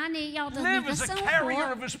到哪里，要的 Live 你的 as a 生 carrier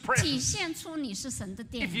of 活 His presence. 体现出你是神的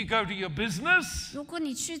殿 If。you go to your business, 如果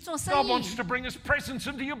你去做生 God 意， wants to bring His presence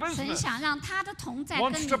into your 神 business 想让他的同在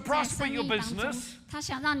Wants 跟你 to 在 prosper 生 your 意当中 business，他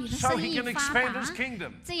想让你的 so 生 He 意 can 发 expand 达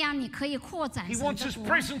His，kingdom. 这样你可以扩展 He 神 wants 的 His 国。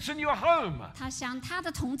 presence in your home. 他想他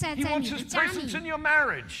的同在 He 在 wants 你的 His 家 presence in 里， your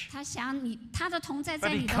marriage. 他想他的同在 But 在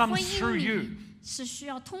he 你的 comes 婚姻 through 里 you. 是需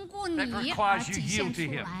要通过你 That 而 requires you 体现 yield to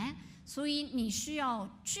出 him. 来，所以你需要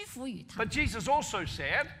屈服于他 But。Jesus also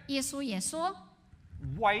said, 耶稣也说，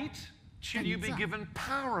 wait till you be 等着。 given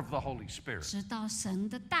power of the Holy Spirit. 直到神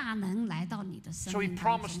的大能来到你的生 So He 命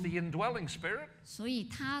当 promised 中， the indwelling Spirit. 所以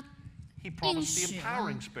他 He promised the 应许了。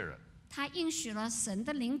 empowering Spirit. 他应许了神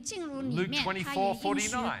的灵进入里 Luke 面， 24:49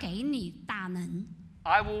他也应许给你大能。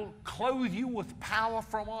 I will clothe you with power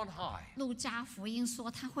from on high. 路加福音说，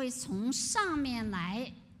他会从上面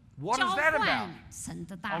来 What 交 is that 换 about? 神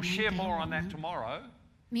的大 I'll 能给 share more 我 on that 们。 tomorrow.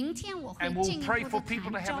 明天我会 And we'll 进一 pray 步 for 的 people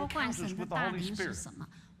to 谈 have 交换 encounters 神的 with the 大 Holy 能是 Spirit. 什么。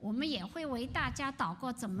我们也会为大家祷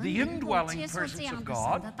告，怎么 The 能够 indwelling 接受 presence 这样 of 的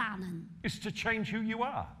God 神的大能。 Is to change who you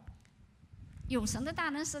are. 有神的大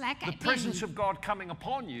能是来 The 改变 presence 你， of God coming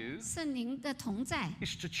upon you 圣灵的同在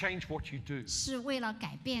is to change what you do. 是为了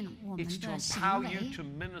改变我 It's 们 to 的行 empower you 为， to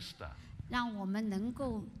minister. 让我们能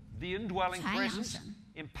够 The indwelling 传扬 presence 神。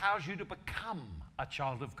 empowers you to become a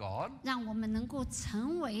child of God. 让我们能够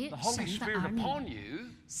成为 The Holy 神的 Spirit 儿 upon 女。 you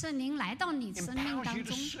圣灵来到你生命 empowers 当 you to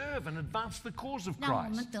中， serve and advance the cause of 让我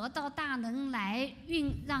们 Christ. 得到大能来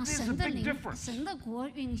让 There's a 神的 big 灵、 difference. 神的国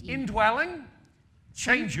运营。 Indwelling,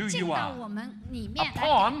 神 change who 进 you 到 are. 我们里面来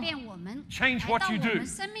Upon, 改变我们， change 来 what 到 you 我 do. 们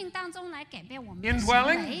生命当中来改变我们的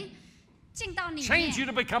Indwelling, 行为，进到里 Change you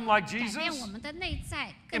面 to become like 改变我 Jesus. 们的内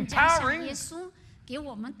在，更加像 Empowering 耶稣，给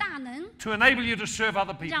我们大能， To enable you to serve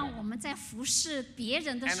other 让 people. 我们在服侍别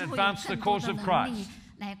人的 And 时候有 advance the 更多 cause 的 of 能力 Christ.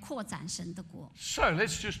 来扩展神的国。 So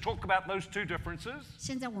let's just talk about those two differences.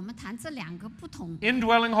 现在我们谈这两个不同，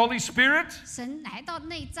 Indwelling Holy Spirit, 神来到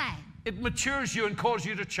内在， it matures you and causes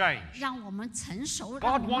you to change. 让我们成熟，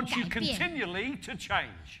让我 God 们 wants you 改变。 continually to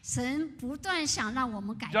change. 神不断想让我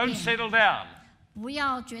们改 Don't 变， settle down. 不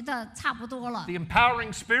要觉得差不多了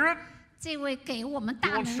The。empowering Spirit, 这位给我们 He 大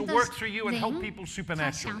wants to 能的 work through you and help 灵， people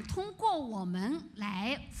他想 supernaturally. 通过我们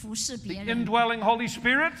来服侍 The 别人。 indwelling Holy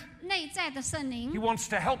Spirit, 内在的圣 He 灵 wants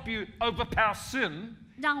to help you overpower sin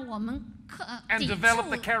让我们and 抵 develop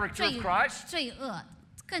the 触 character of Christ. 罪恶，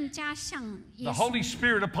更加像耶 The Holy 稣。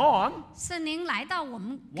 Spirit upon 圣灵来到我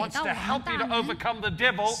们，给 wants 到 to 我们 help 大 you to 能， overcome the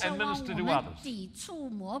devil 希 and 望 minister 我 to 们 others. 抵触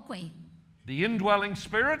魔鬼。 The indwelling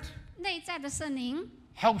Spirit 内在的圣灵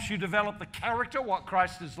helps you develop the character, what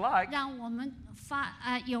Christ is like, 让我们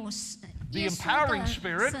有 The 耶 empowering 稣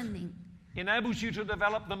Spirit 的圣灵， enables you to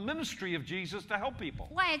develop the ministry of Jesus to help people.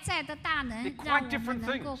 外在的大能 They're quite 让我们 different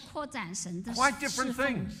能够 things. 扩展神的 Quite 侍 different 奉。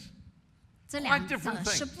 things. 这 quite 两 different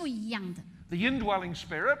者是 things. 不一样的。 The indwelling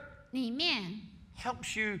Spirit 里面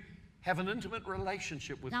helps you have an intimate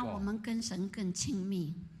relationship with 让我 God. 们跟神更亲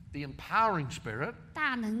密。 The empowering Spirit,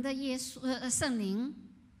 大能的圣灵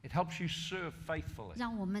it helps you serve faithfully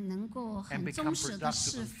让我们能够 and 很 become 忠实的 productive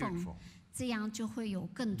侍 and 奉， fruitful. 这样就会有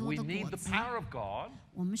更多 We 的 need 果 the 子。 power of God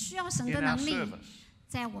我们需要神 in 的 our 能力， service.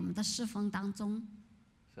 在我们的侍奉当中，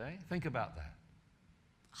 See? Think about that.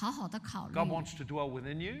 好好的考虑 God wants to dwell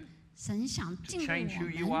within you. 神想进入 change who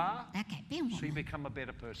you 我们 are 来改变我 so you 们， become a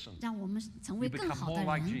better person. 让我们成 You 为更 become 好 more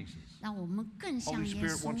的 like 人， Jesus. 让我们更像 Holy 耶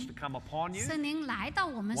Spirit wants to 稣。 come upon you 圣灵来到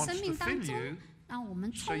我们 wants 生 to 命当 fill 中 you，让我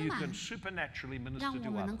们 so 充 you 满 can，supernaturally minister 让我 to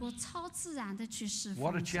们能 others. 够超自然的去侍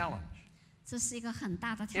What 奉 a 神。 challenge. 这是一个很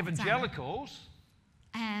大的挑战。 Evangelicals,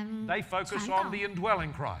 嗯， they focus 传 on 道 the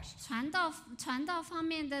indwelling Christ. 传道方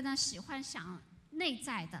面的呢，喜欢想内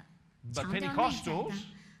在的， But 强调内在 Pentecostals 的。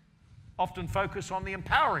 often focus on the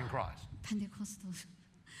empowering Christ. Pentecostal，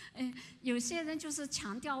 有些人就是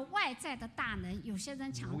强调外在的大能，有些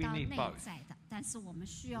人强 We 调 need 内 both. 在的。但是我们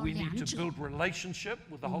需要 We need 两 to 者， build relationship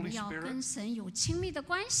with the 我 Holy 们要跟 Spirit 神有亲密的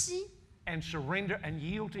关系， and surrender and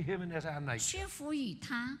yield to Him as our nature. 屈服于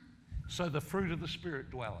他， So the fruit of the Spirit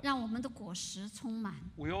dwelleth. 让我们的果实充满。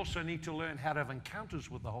 We also need to learn how to have encounters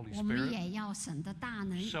with the Holy 我们 Spirit 也要神的大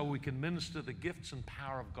能， so we can minister the gifts and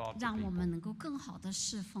power of God to 让我 people. 们能够更好的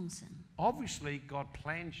侍奉神。 Obviously, God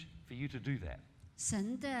plans for you to do that.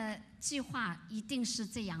 神的计划一定是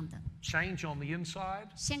这样的： Change on the inside,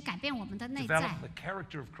 先改变我们的内 develop 在， the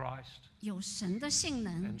character of Christ, 有神的性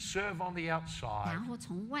能， and serve on the outside 然后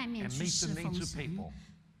从外面 and 去 meet 侍 the 奉 needs of 神， people.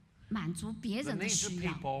 满足别 The 人的 needs of 需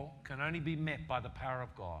要。 people can only be met by the power of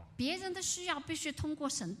God. 别人的需要必须通过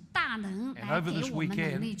神大能 And 来 over 给 this 我们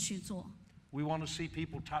weekend- 能力去做。 We want to see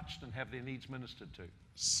people touched and have their needs ministered to.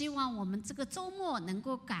 希望我们这个周末能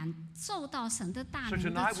够感受到神的大 So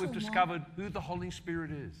能的 tonight 触 we've 摸。 discovered who the Holy Spirit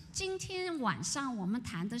is. 今天晚上我们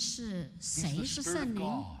谈的是 He's 谁 the 是 Spirit 圣 of 灵，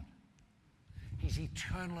 God. He's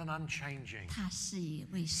eternal and unchanging. 他是一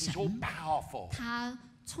位 He's 神， all powerful. 他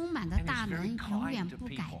充满的 And he's 大 very 能 kind 永远 to 不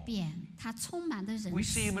改 people. 变，他充满的仁 We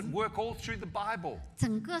see him at 慈。 work all through the Bible,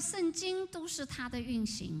 整个圣经都是他的运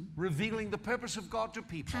行， revealing the purpose of God to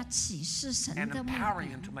people 他启示神 and 的目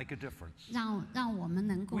empowering them 的 to。make a difference. 让我们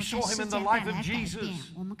能够 We 在 saw him 世 in 界 the 带 life 来 of 改变 Jesus.。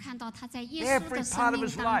我们看到他在耶稣 Every 的 part 生 of 命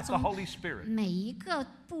his 当 life, the 中， Holy Spirit. 每一个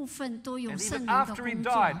部分都有 And 圣 even 灵的 after he 工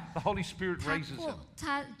died, 作。 the Holy Spirit 他 raises him.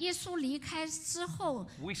 他耶稣离开之后，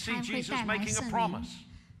 We see 还会 Jesus 带来 making a 圣灵。 promise.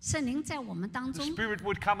 圣灵在我们当 The 中， Spirit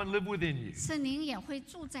would come and live within you. 圣灵也会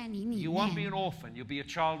住在你里 You won't be 面 an。orphan, you'll be a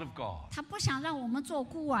child of God. 他不想让我们做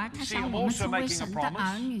孤儿，他 see 想 him 我们 also 成为 making a 神的 promise.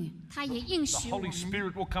 儿女。他也应 The 许我 Holy 们，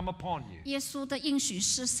 Spirit will come upon you. 耶稣的应许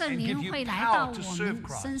是圣 And 灵 give you 会来 power 到 to 我 serve 们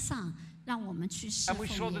Christ. 身上，让我们去侍 And 奉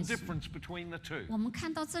we saw 耶 the 稣。 difference between the two. 我们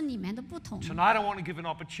看到这里面的不同。 Tonight I want to give an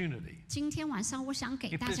opportunity. 今天晚上我想给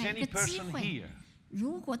If 大 there's 家一 any 个机 person 会， here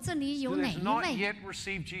如果这里有 who 哪 has 一 not 位 yet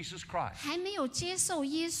received Jesus Christ, 还没有接受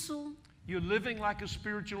耶稣， you're living like a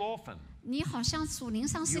spiritual orphan. 你好像属灵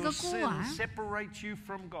上是 Your 个孤 sin 儿， separates you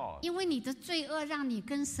from God. 因为你的罪恶让你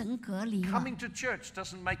跟神隔离了。 Coming to church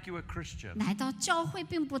doesn't make you a Christian. 来到教会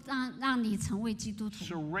并不让你成为基督徒，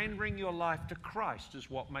 Surrendering your life to Christ is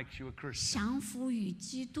what makes you a Christian. 降服于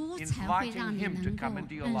基督才会让你能够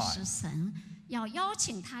认识神。要邀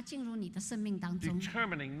请他进入你的生命当中，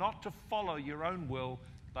 Determining not to follow your own will,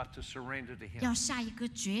 but to surrender to Him. 要下一个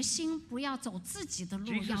决心，不要走自己的路，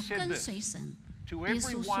 Jesus 要 said 跟 this. 随神。 To 耶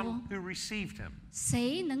稣说 everyone who received Him,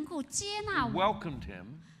 谁能够接纳 who 我， welcomed Him,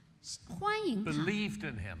 欢迎他， believed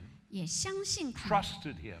in Him, 也相信他，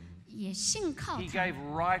 trusted Him, 也信靠 He 他， gave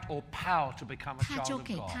right or power to become a 他 child 就 of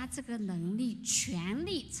给他 God. 这个能力、权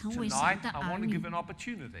利，成为神 Tonight, 的 I 儿 want to 女 give。an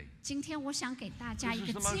opportunity. 今天我想给大家 This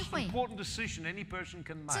一 is 个 the 机 most 会， important decision any person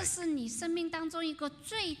can 这 make. 是你生命当中一个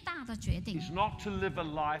最大的决定， Is not to live a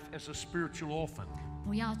life as a spiritual orphan,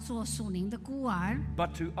 不要做属灵的孤儿， but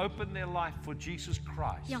to open their life for Jesus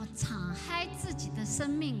Christ. 要敞开自己的生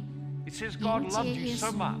命， It says God 迎接 loved you 耶 so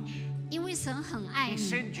稣 much. 因为神很爱 He 你，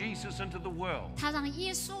 sent Jesus into the world 他让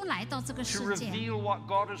耶稣来到这个 to 世界， reveal what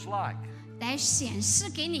God is like, 来显示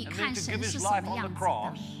给你 and then 看 to 神 give 是 His 什 life 么 on 样 the 子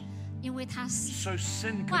cross 的，因为他 so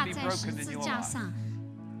sin 挂 can be 在十 broken in 字 your 架 life. 上，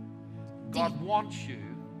 God wants you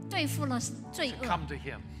对付了罪 to 恶， come to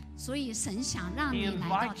Him. 所以神想让 He 你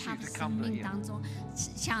来到 invites 他 you 的 to 生 come to 命 him. 当中，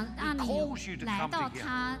想让 He calls you 你 to 来 come to 到 him.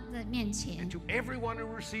 他的面前 And。to everyone who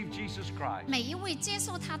received Jesus Christ, 每一位接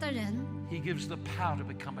受他的人， He gives the power to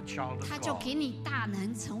become a child of 他就 God. 给你大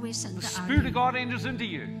能成为神 The 的儿 Spirit 女 of。God enters into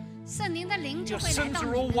you. 圣灵的灵就 Your 会来 sins 到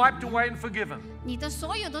are 你 all 的 wiped 里面， away and forgiven. 你的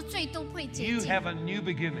所有的罪都会洁 You 净， have a new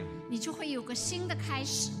beginning. 你就会有个新的开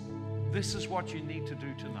始。 This is what you need to do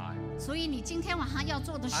tonight. 所以你今天晚上要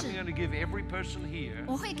做的 I'm 是， going to give every person here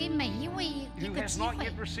我会给每一位一 who 个 has 机 not 会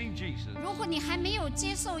yet。received Jesus 如果你还没有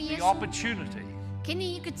接受耶 the 稣， opportunity 给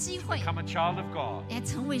你一个机 to 会 become a child of God. 来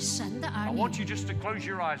成为神的 I 儿 want 女。 you just to close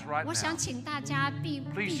your eyes right 我想 now. 请大家闭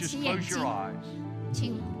Please just 起眼 close 睛 your，eyes.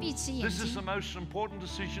 请闭起眼 This is 睛 the。most important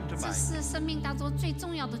decision to 这 make. 是生命当中最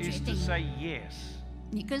重要的决 Is to 定。 say yes.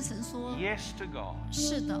 你跟神说 Yes to God.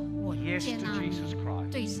 是的，我 Yes 接 to 纳你。 Jesus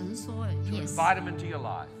Christ. 对神说 To yes， invite Him into your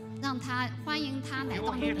life. 让他欢迎他来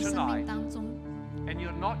到你的生命当中。And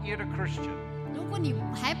you're not yet a Christian. 如果你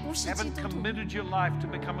还不是基 Haven't 督徒， committed your life to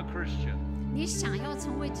become a Christian, 你想要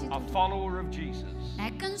成为基督 a 徒， follower of Jesus.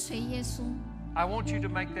 来跟随耶稣， I want you to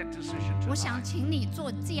make that decision 我想 tonight. 请你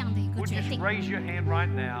做这样的一个 Would 决 you just 定。 raise your hand right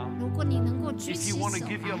now 如果你能够举 if 起 you 手 want to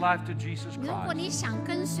give your 来， life to Jesus 如果 Christ? 你想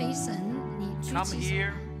跟随神，你举 Come 起手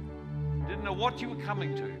here. 来。 Didn't know what you were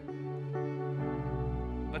coming to.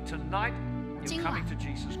 But tonight, you're 今晚 coming to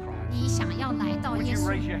Jesus Christ. 你想要来到 Would 耶 you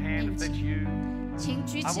稣 raise your hand 面 if that's 前， you? 请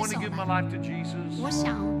举 I 起 want to 手 give my 来。 life to Jesus. 我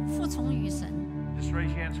想服从于神， Just raise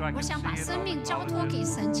your hand so I 我 can 想把 see it. 生 I'll 命交 acknowledge 托 it. 给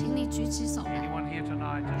神，请你举起手来。 Anyone here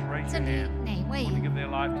tonight, just raise 这 your 里 hand. 哪位 Want to give their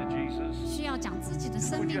life to Jesus? 需要将自己的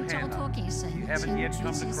生 Put your 命交 hand 托 up. 给神 You， 请 haven't yet 举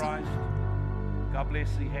come 起 to 手。 Christ. God bless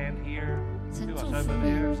the hand here. 神 To 祝 us 福 over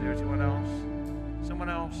你。 there. Is there anyone else? Someone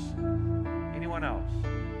else? Anyone else?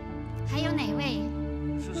 还有哪位？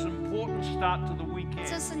 This is an important start to the 这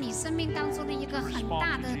weekend. 是你生命当中的一个很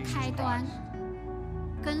大的开端。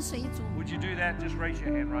跟随主， Would you do that? Just raise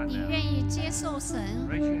your hand right 你 now. 愿意接受神？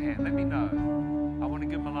 Raise your hand. Let me know. I want to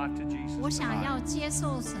give my life to Jesus 我想 tonight. 要接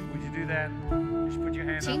受神， Would you do that? Just put your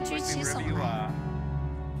hand 请 up 举 quickly 起手 wherever you 来。 are.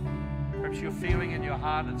 Perhaps you're feeling in your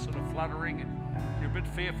heart it's sort of fluttering and you're a bit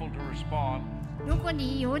fearful to respond. 如果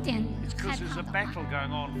你有点 It's 害 because there's 怕 a 的 battle 话，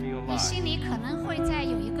 going on for your 你 life. 心里可能会在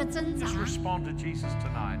有一个挣扎， Just respond to Jesus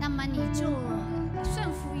tonight. 那么你就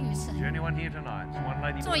顺服于神 Is，there anyone here tonight? Is one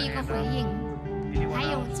lady 做 put 一 her 个 hand 回 up? 应。 Anyone 还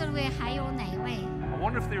有 else? 这位，还有哪位？ I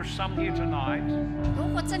wonder if there are some here tonight. 如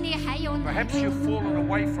果这里还有哪 Perhaps 位， you've fallen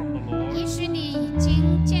away from the Lord. 也许你已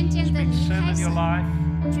经渐渐 There's 的 been 离 sin 开 in 神 your，life.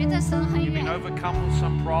 觉得神很 You've been 远， overcome with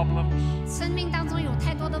some problems. 生命当中有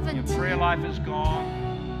太多的 Your 问题。 prayer life is gone.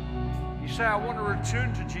 You say, I want to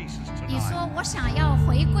return to Jesus 你说 tonight. 我想要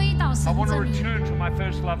回归到 I 神 want 这 to 里， return to my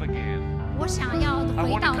first love again. 我想要 I 回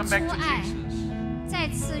want to 到 come 初 back to 爱， Jesus. 再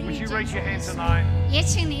次 Would 遇 you 见 raise 主 your 耶 hand 稣。 tonight? 也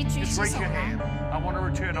请你举 Just 起 raise 手 your 来 hand.。I want to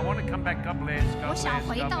return. I want to come back. God bless. 我 God 想 bless.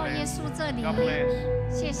 回 God 到耶 bless. 稣这里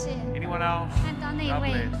God，bless. 谢谢。 Anyone else? 看到那 God 位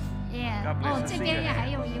bless. 耶 God bless. 哦，这边也还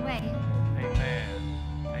有一位。 Amen.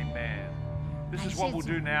 Amen. This is what we'll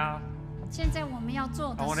do now. 现在我们要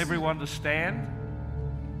做 I want 的是， everyone to stand.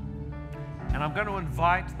 And I'm going to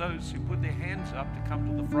invite those who put their hands up to come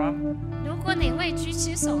to the front. 如果哪位举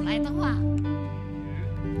起手来的话，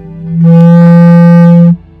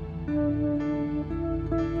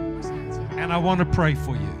 我想起来 And I want to pray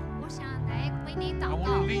for you. 我想来为你 I 祷 want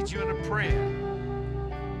告 to。lead you in a prayer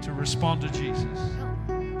to respond to Jesus.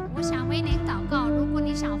 我想为您祷告，如果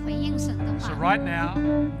你想回应神的 So 话， right now,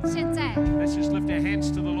 现在 let's just lift our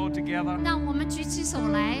hands to the Lord together. 让我们举起手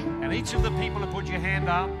来。 And each of the people who put your hand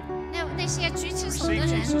up, 那些举起手的 Receive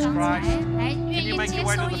人， Jesus 刚才 Christ. 来 Can 愿 you 意 make 接 your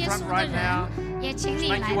way to 受 the 耶 front 稣的 right 人 now?，也请你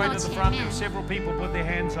make 来 your way 到 to the 前 front. 面 There are。several people put their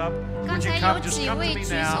hands up. 刚 Would you 才有 come? Just 几 come to 位 me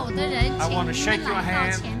举 now. 手的人， I 请 want to 你 shake 们 your 来到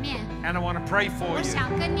hand. 前面。 And I want to pray for 我 you. 想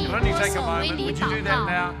跟你 It'll only 握 take a 手，为 moment. 你 Would you do 祷 that 告。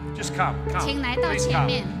 now? Just come. Come. 请来到 Please 前 come.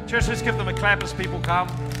 面。 Church, let's give them a clap as people come.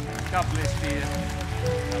 God bless dear.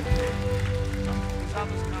 God bless. There's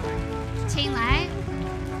others coming. 请来，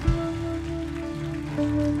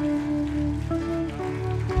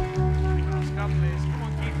 God bless. Come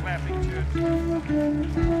on, keep clapping, church.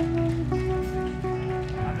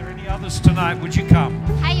 Are there any others tonight? Would you come?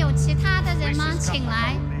 还有其他的人 Please 吗？ just 请 come.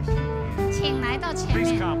 来， God bless you. 请来到前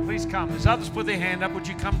Please 面。 come, please come. There's others put their hand up. Would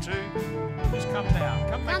you come too? Just come now.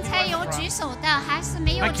 Come 刚 back 才 your 有 way to 举 the front. 手的，还是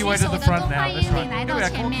没有 Make 举 your way to 手 the 的， front 都 now. 欢 That's 迎你 right. 来 Here 到 we are.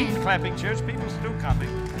 前 Come on, 面 keep。clapping, church. People still coming.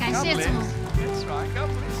 感 God 谢 bless. 主。 That's right. God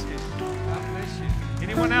bless you. God bless you.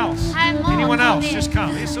 Anyone else? 还有没有 Anyone 特 else? 别 Just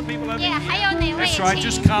come. There's some people over 耶， here. 还有哪位 That's right. 请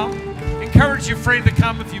Just come. Encourage your friend to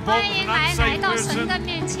come if you 欢 bought with 迎 an 来 unsaved 到神 person. 的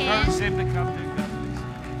面前。 Encourage them to come too. God bless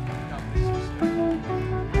you. God bless you,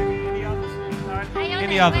 sir. Any others here tonight? 还有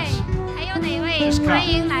Any 哪位 others?？还有哪位 Just？come. 欢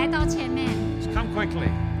迎来到前面， Just come quickly.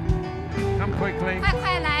 Come quickly. 快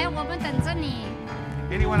快来，我们等着你。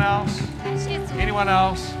 Anyone else? 感谢主。 Anyone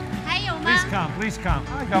else? 还有吗？ Please come. Please come.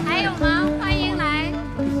 God 还有 bless. 吗？欢迎来，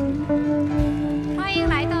欢迎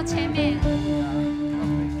来到前面。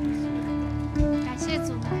感谢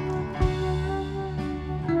主。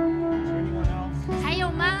 Anyone else? 还有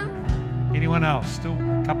吗？ Anyone else? Still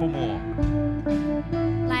a couple more.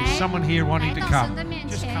 来， Someone here 来 wanting to 到 come. 神的面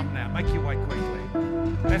Just 前 come。now. Make your way quickly.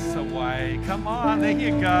 That's the way. Come on. There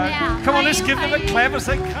you go. Yeah, Come on. Let's 欢迎， give them a 欢迎。 clap as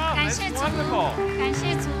they come. 感 That's 谢主， wonderful. 感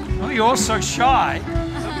谢主。 Oh, you're all so shy.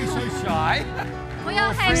 Don't be so shy. 不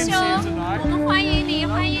要害 friends 羞， here tonight. 我们欢迎你，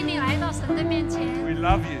欢迎你来到神的面前。 We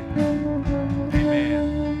love you.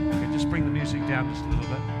 Amen. Okay, just bring the music down just a little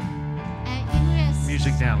bit. 哎，音乐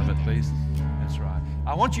Music down a bit, please. That's right.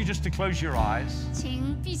 I want you just to close your eyes.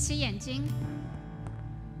 请闭起眼睛。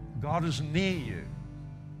 God is near you.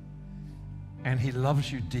 And He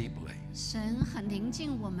loves you deeply. 神很临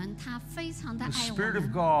近我们，他非常的 The 爱我 Spirit of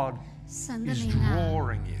们。 God 神的 is 灵啊，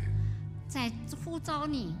 drawing you, 在呼召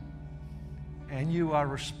你， and you are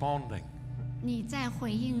responding. 你在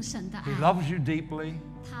回应神的 He 爱。 loves you deeply.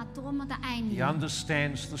 他多么的爱 He 你，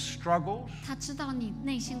 understands the struggles. 他知道你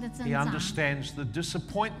内心的挣 He 扎， understands the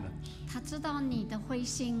disappointments. 他知道你的灰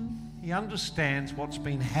心， He understands what's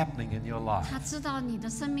been happening in your life. 他知道你的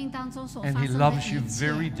生命当中所 And 发 He 生的 loves you 一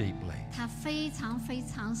very 切。 deeply. 他非常非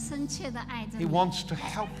常深切的爱着 He 你， wants to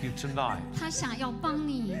help you tonight 他想要帮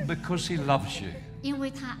你， because He loves you. 因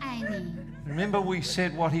为他爱你。 Remember, we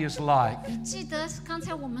said what He is like. 你记得刚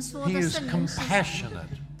才我们说 He 的 is 圣灵是什么？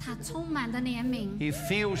 compassionate. 他充满的怜悯， He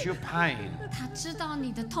feels your pain 他知道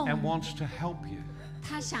你的痛， and wants to help you.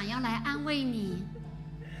 他想要来安慰你。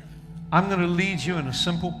 I'm going to lead you in a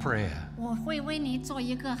simple prayer. 我会为你做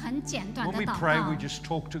一个很简短 When 的 we 祷 pray, 告 we。just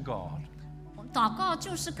talk to God. 祷告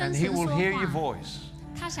就是跟 And He 神 will 说 hear your 话， voice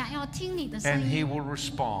他想要听你的声 and He 音， will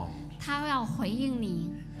respond. 他要回应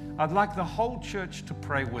你。 I'd like the whole church to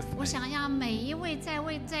pray with 我 me. 想要每一位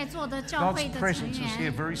在座的教会的 God's 成 presence is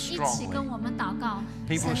员 here very 一起 strongly. 跟我们祷告。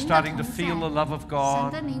 People are 神的 starting to 同 feel the 在， love of 神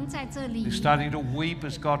God. 的灵在这里 They're。starting to weep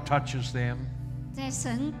as God touches them. 在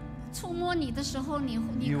神触摸你的时候，你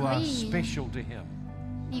You 可 are 以 special to Him.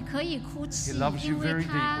 你可以哭泣 He，loves you 因为 very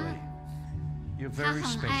他 deeply. You're 他 very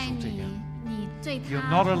很爱 special to 你 Him.，你对 You're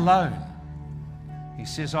not 他， alone. He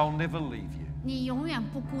says, I'll never leave you. 你永远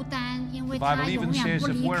不孤单，因为 The 他 Bible 永 even 远 says 不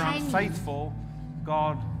if 离 we're 开你。 unfaithful,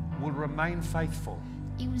 God will remain faithful.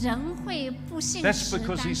 人会不信 That's 实，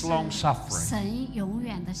 because 但 He's 是 long-suffering. 神永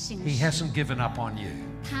远的信 He 实， hasn't given up on you.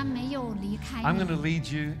 他没有离开 I'm going to 你，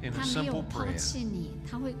 lead you in a 他没有 simple 抛 prayer. 弃你，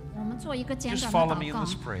他会。我们做一个简 Just 短 follow 的 me in 祷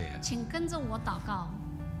this 告， prayer. 请跟着我祷告。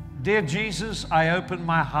 Dear Jesus, I open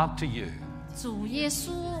my heart to you. 主耶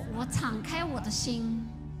稣，我敞开我的心，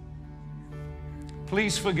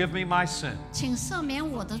 Please forgive me my sin 请赦免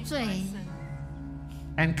我的罪，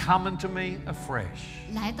 and come into me afresh.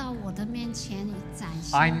 来到我的面前，你展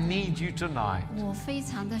I 现。 need you tonight. 我非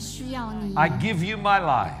常的需要你， I give you my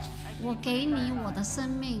life 我给你我的生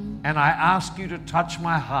命， and I ask you to touch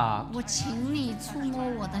my heart. 我请你触摸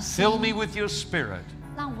我的心， Fill me with your spirit.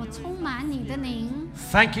 让我充满你的灵。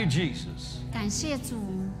 Thank you, Jesus. 感谢主，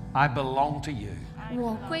 I belong to you.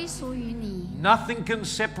 我归属于你， Nothing can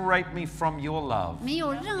separate me from your love. 没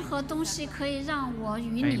有任何东西可以让我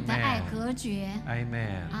与你的爱隔绝。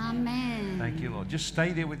 Amen. 阿门。 Thank you, Lord. Just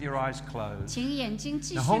stay there with your eyes closed. 请眼睛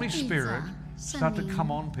继 The 续 Holy 闭 Spirit 着， start 圣 to 灵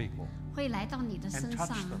come on people. 会来到你的 and 身 touch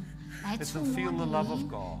上 them. 来 Let 触 them feel 摸 the love of 你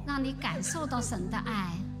God.，让你感受到神的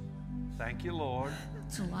爱。 Thank you, Lord.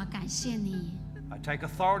 主啊，感谢你。 I take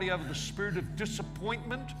authority over the spirit of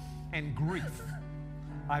disappointment and grief.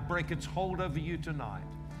 I break its hold over you tonight.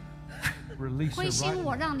 Release 灰 it 心 right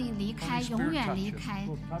我 now. 让你离开， Holy Spirit 永远 touch 离 him. 开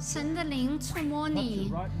Lord, touch。神的灵触摸 Touch it 你，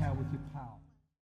 right now with your power.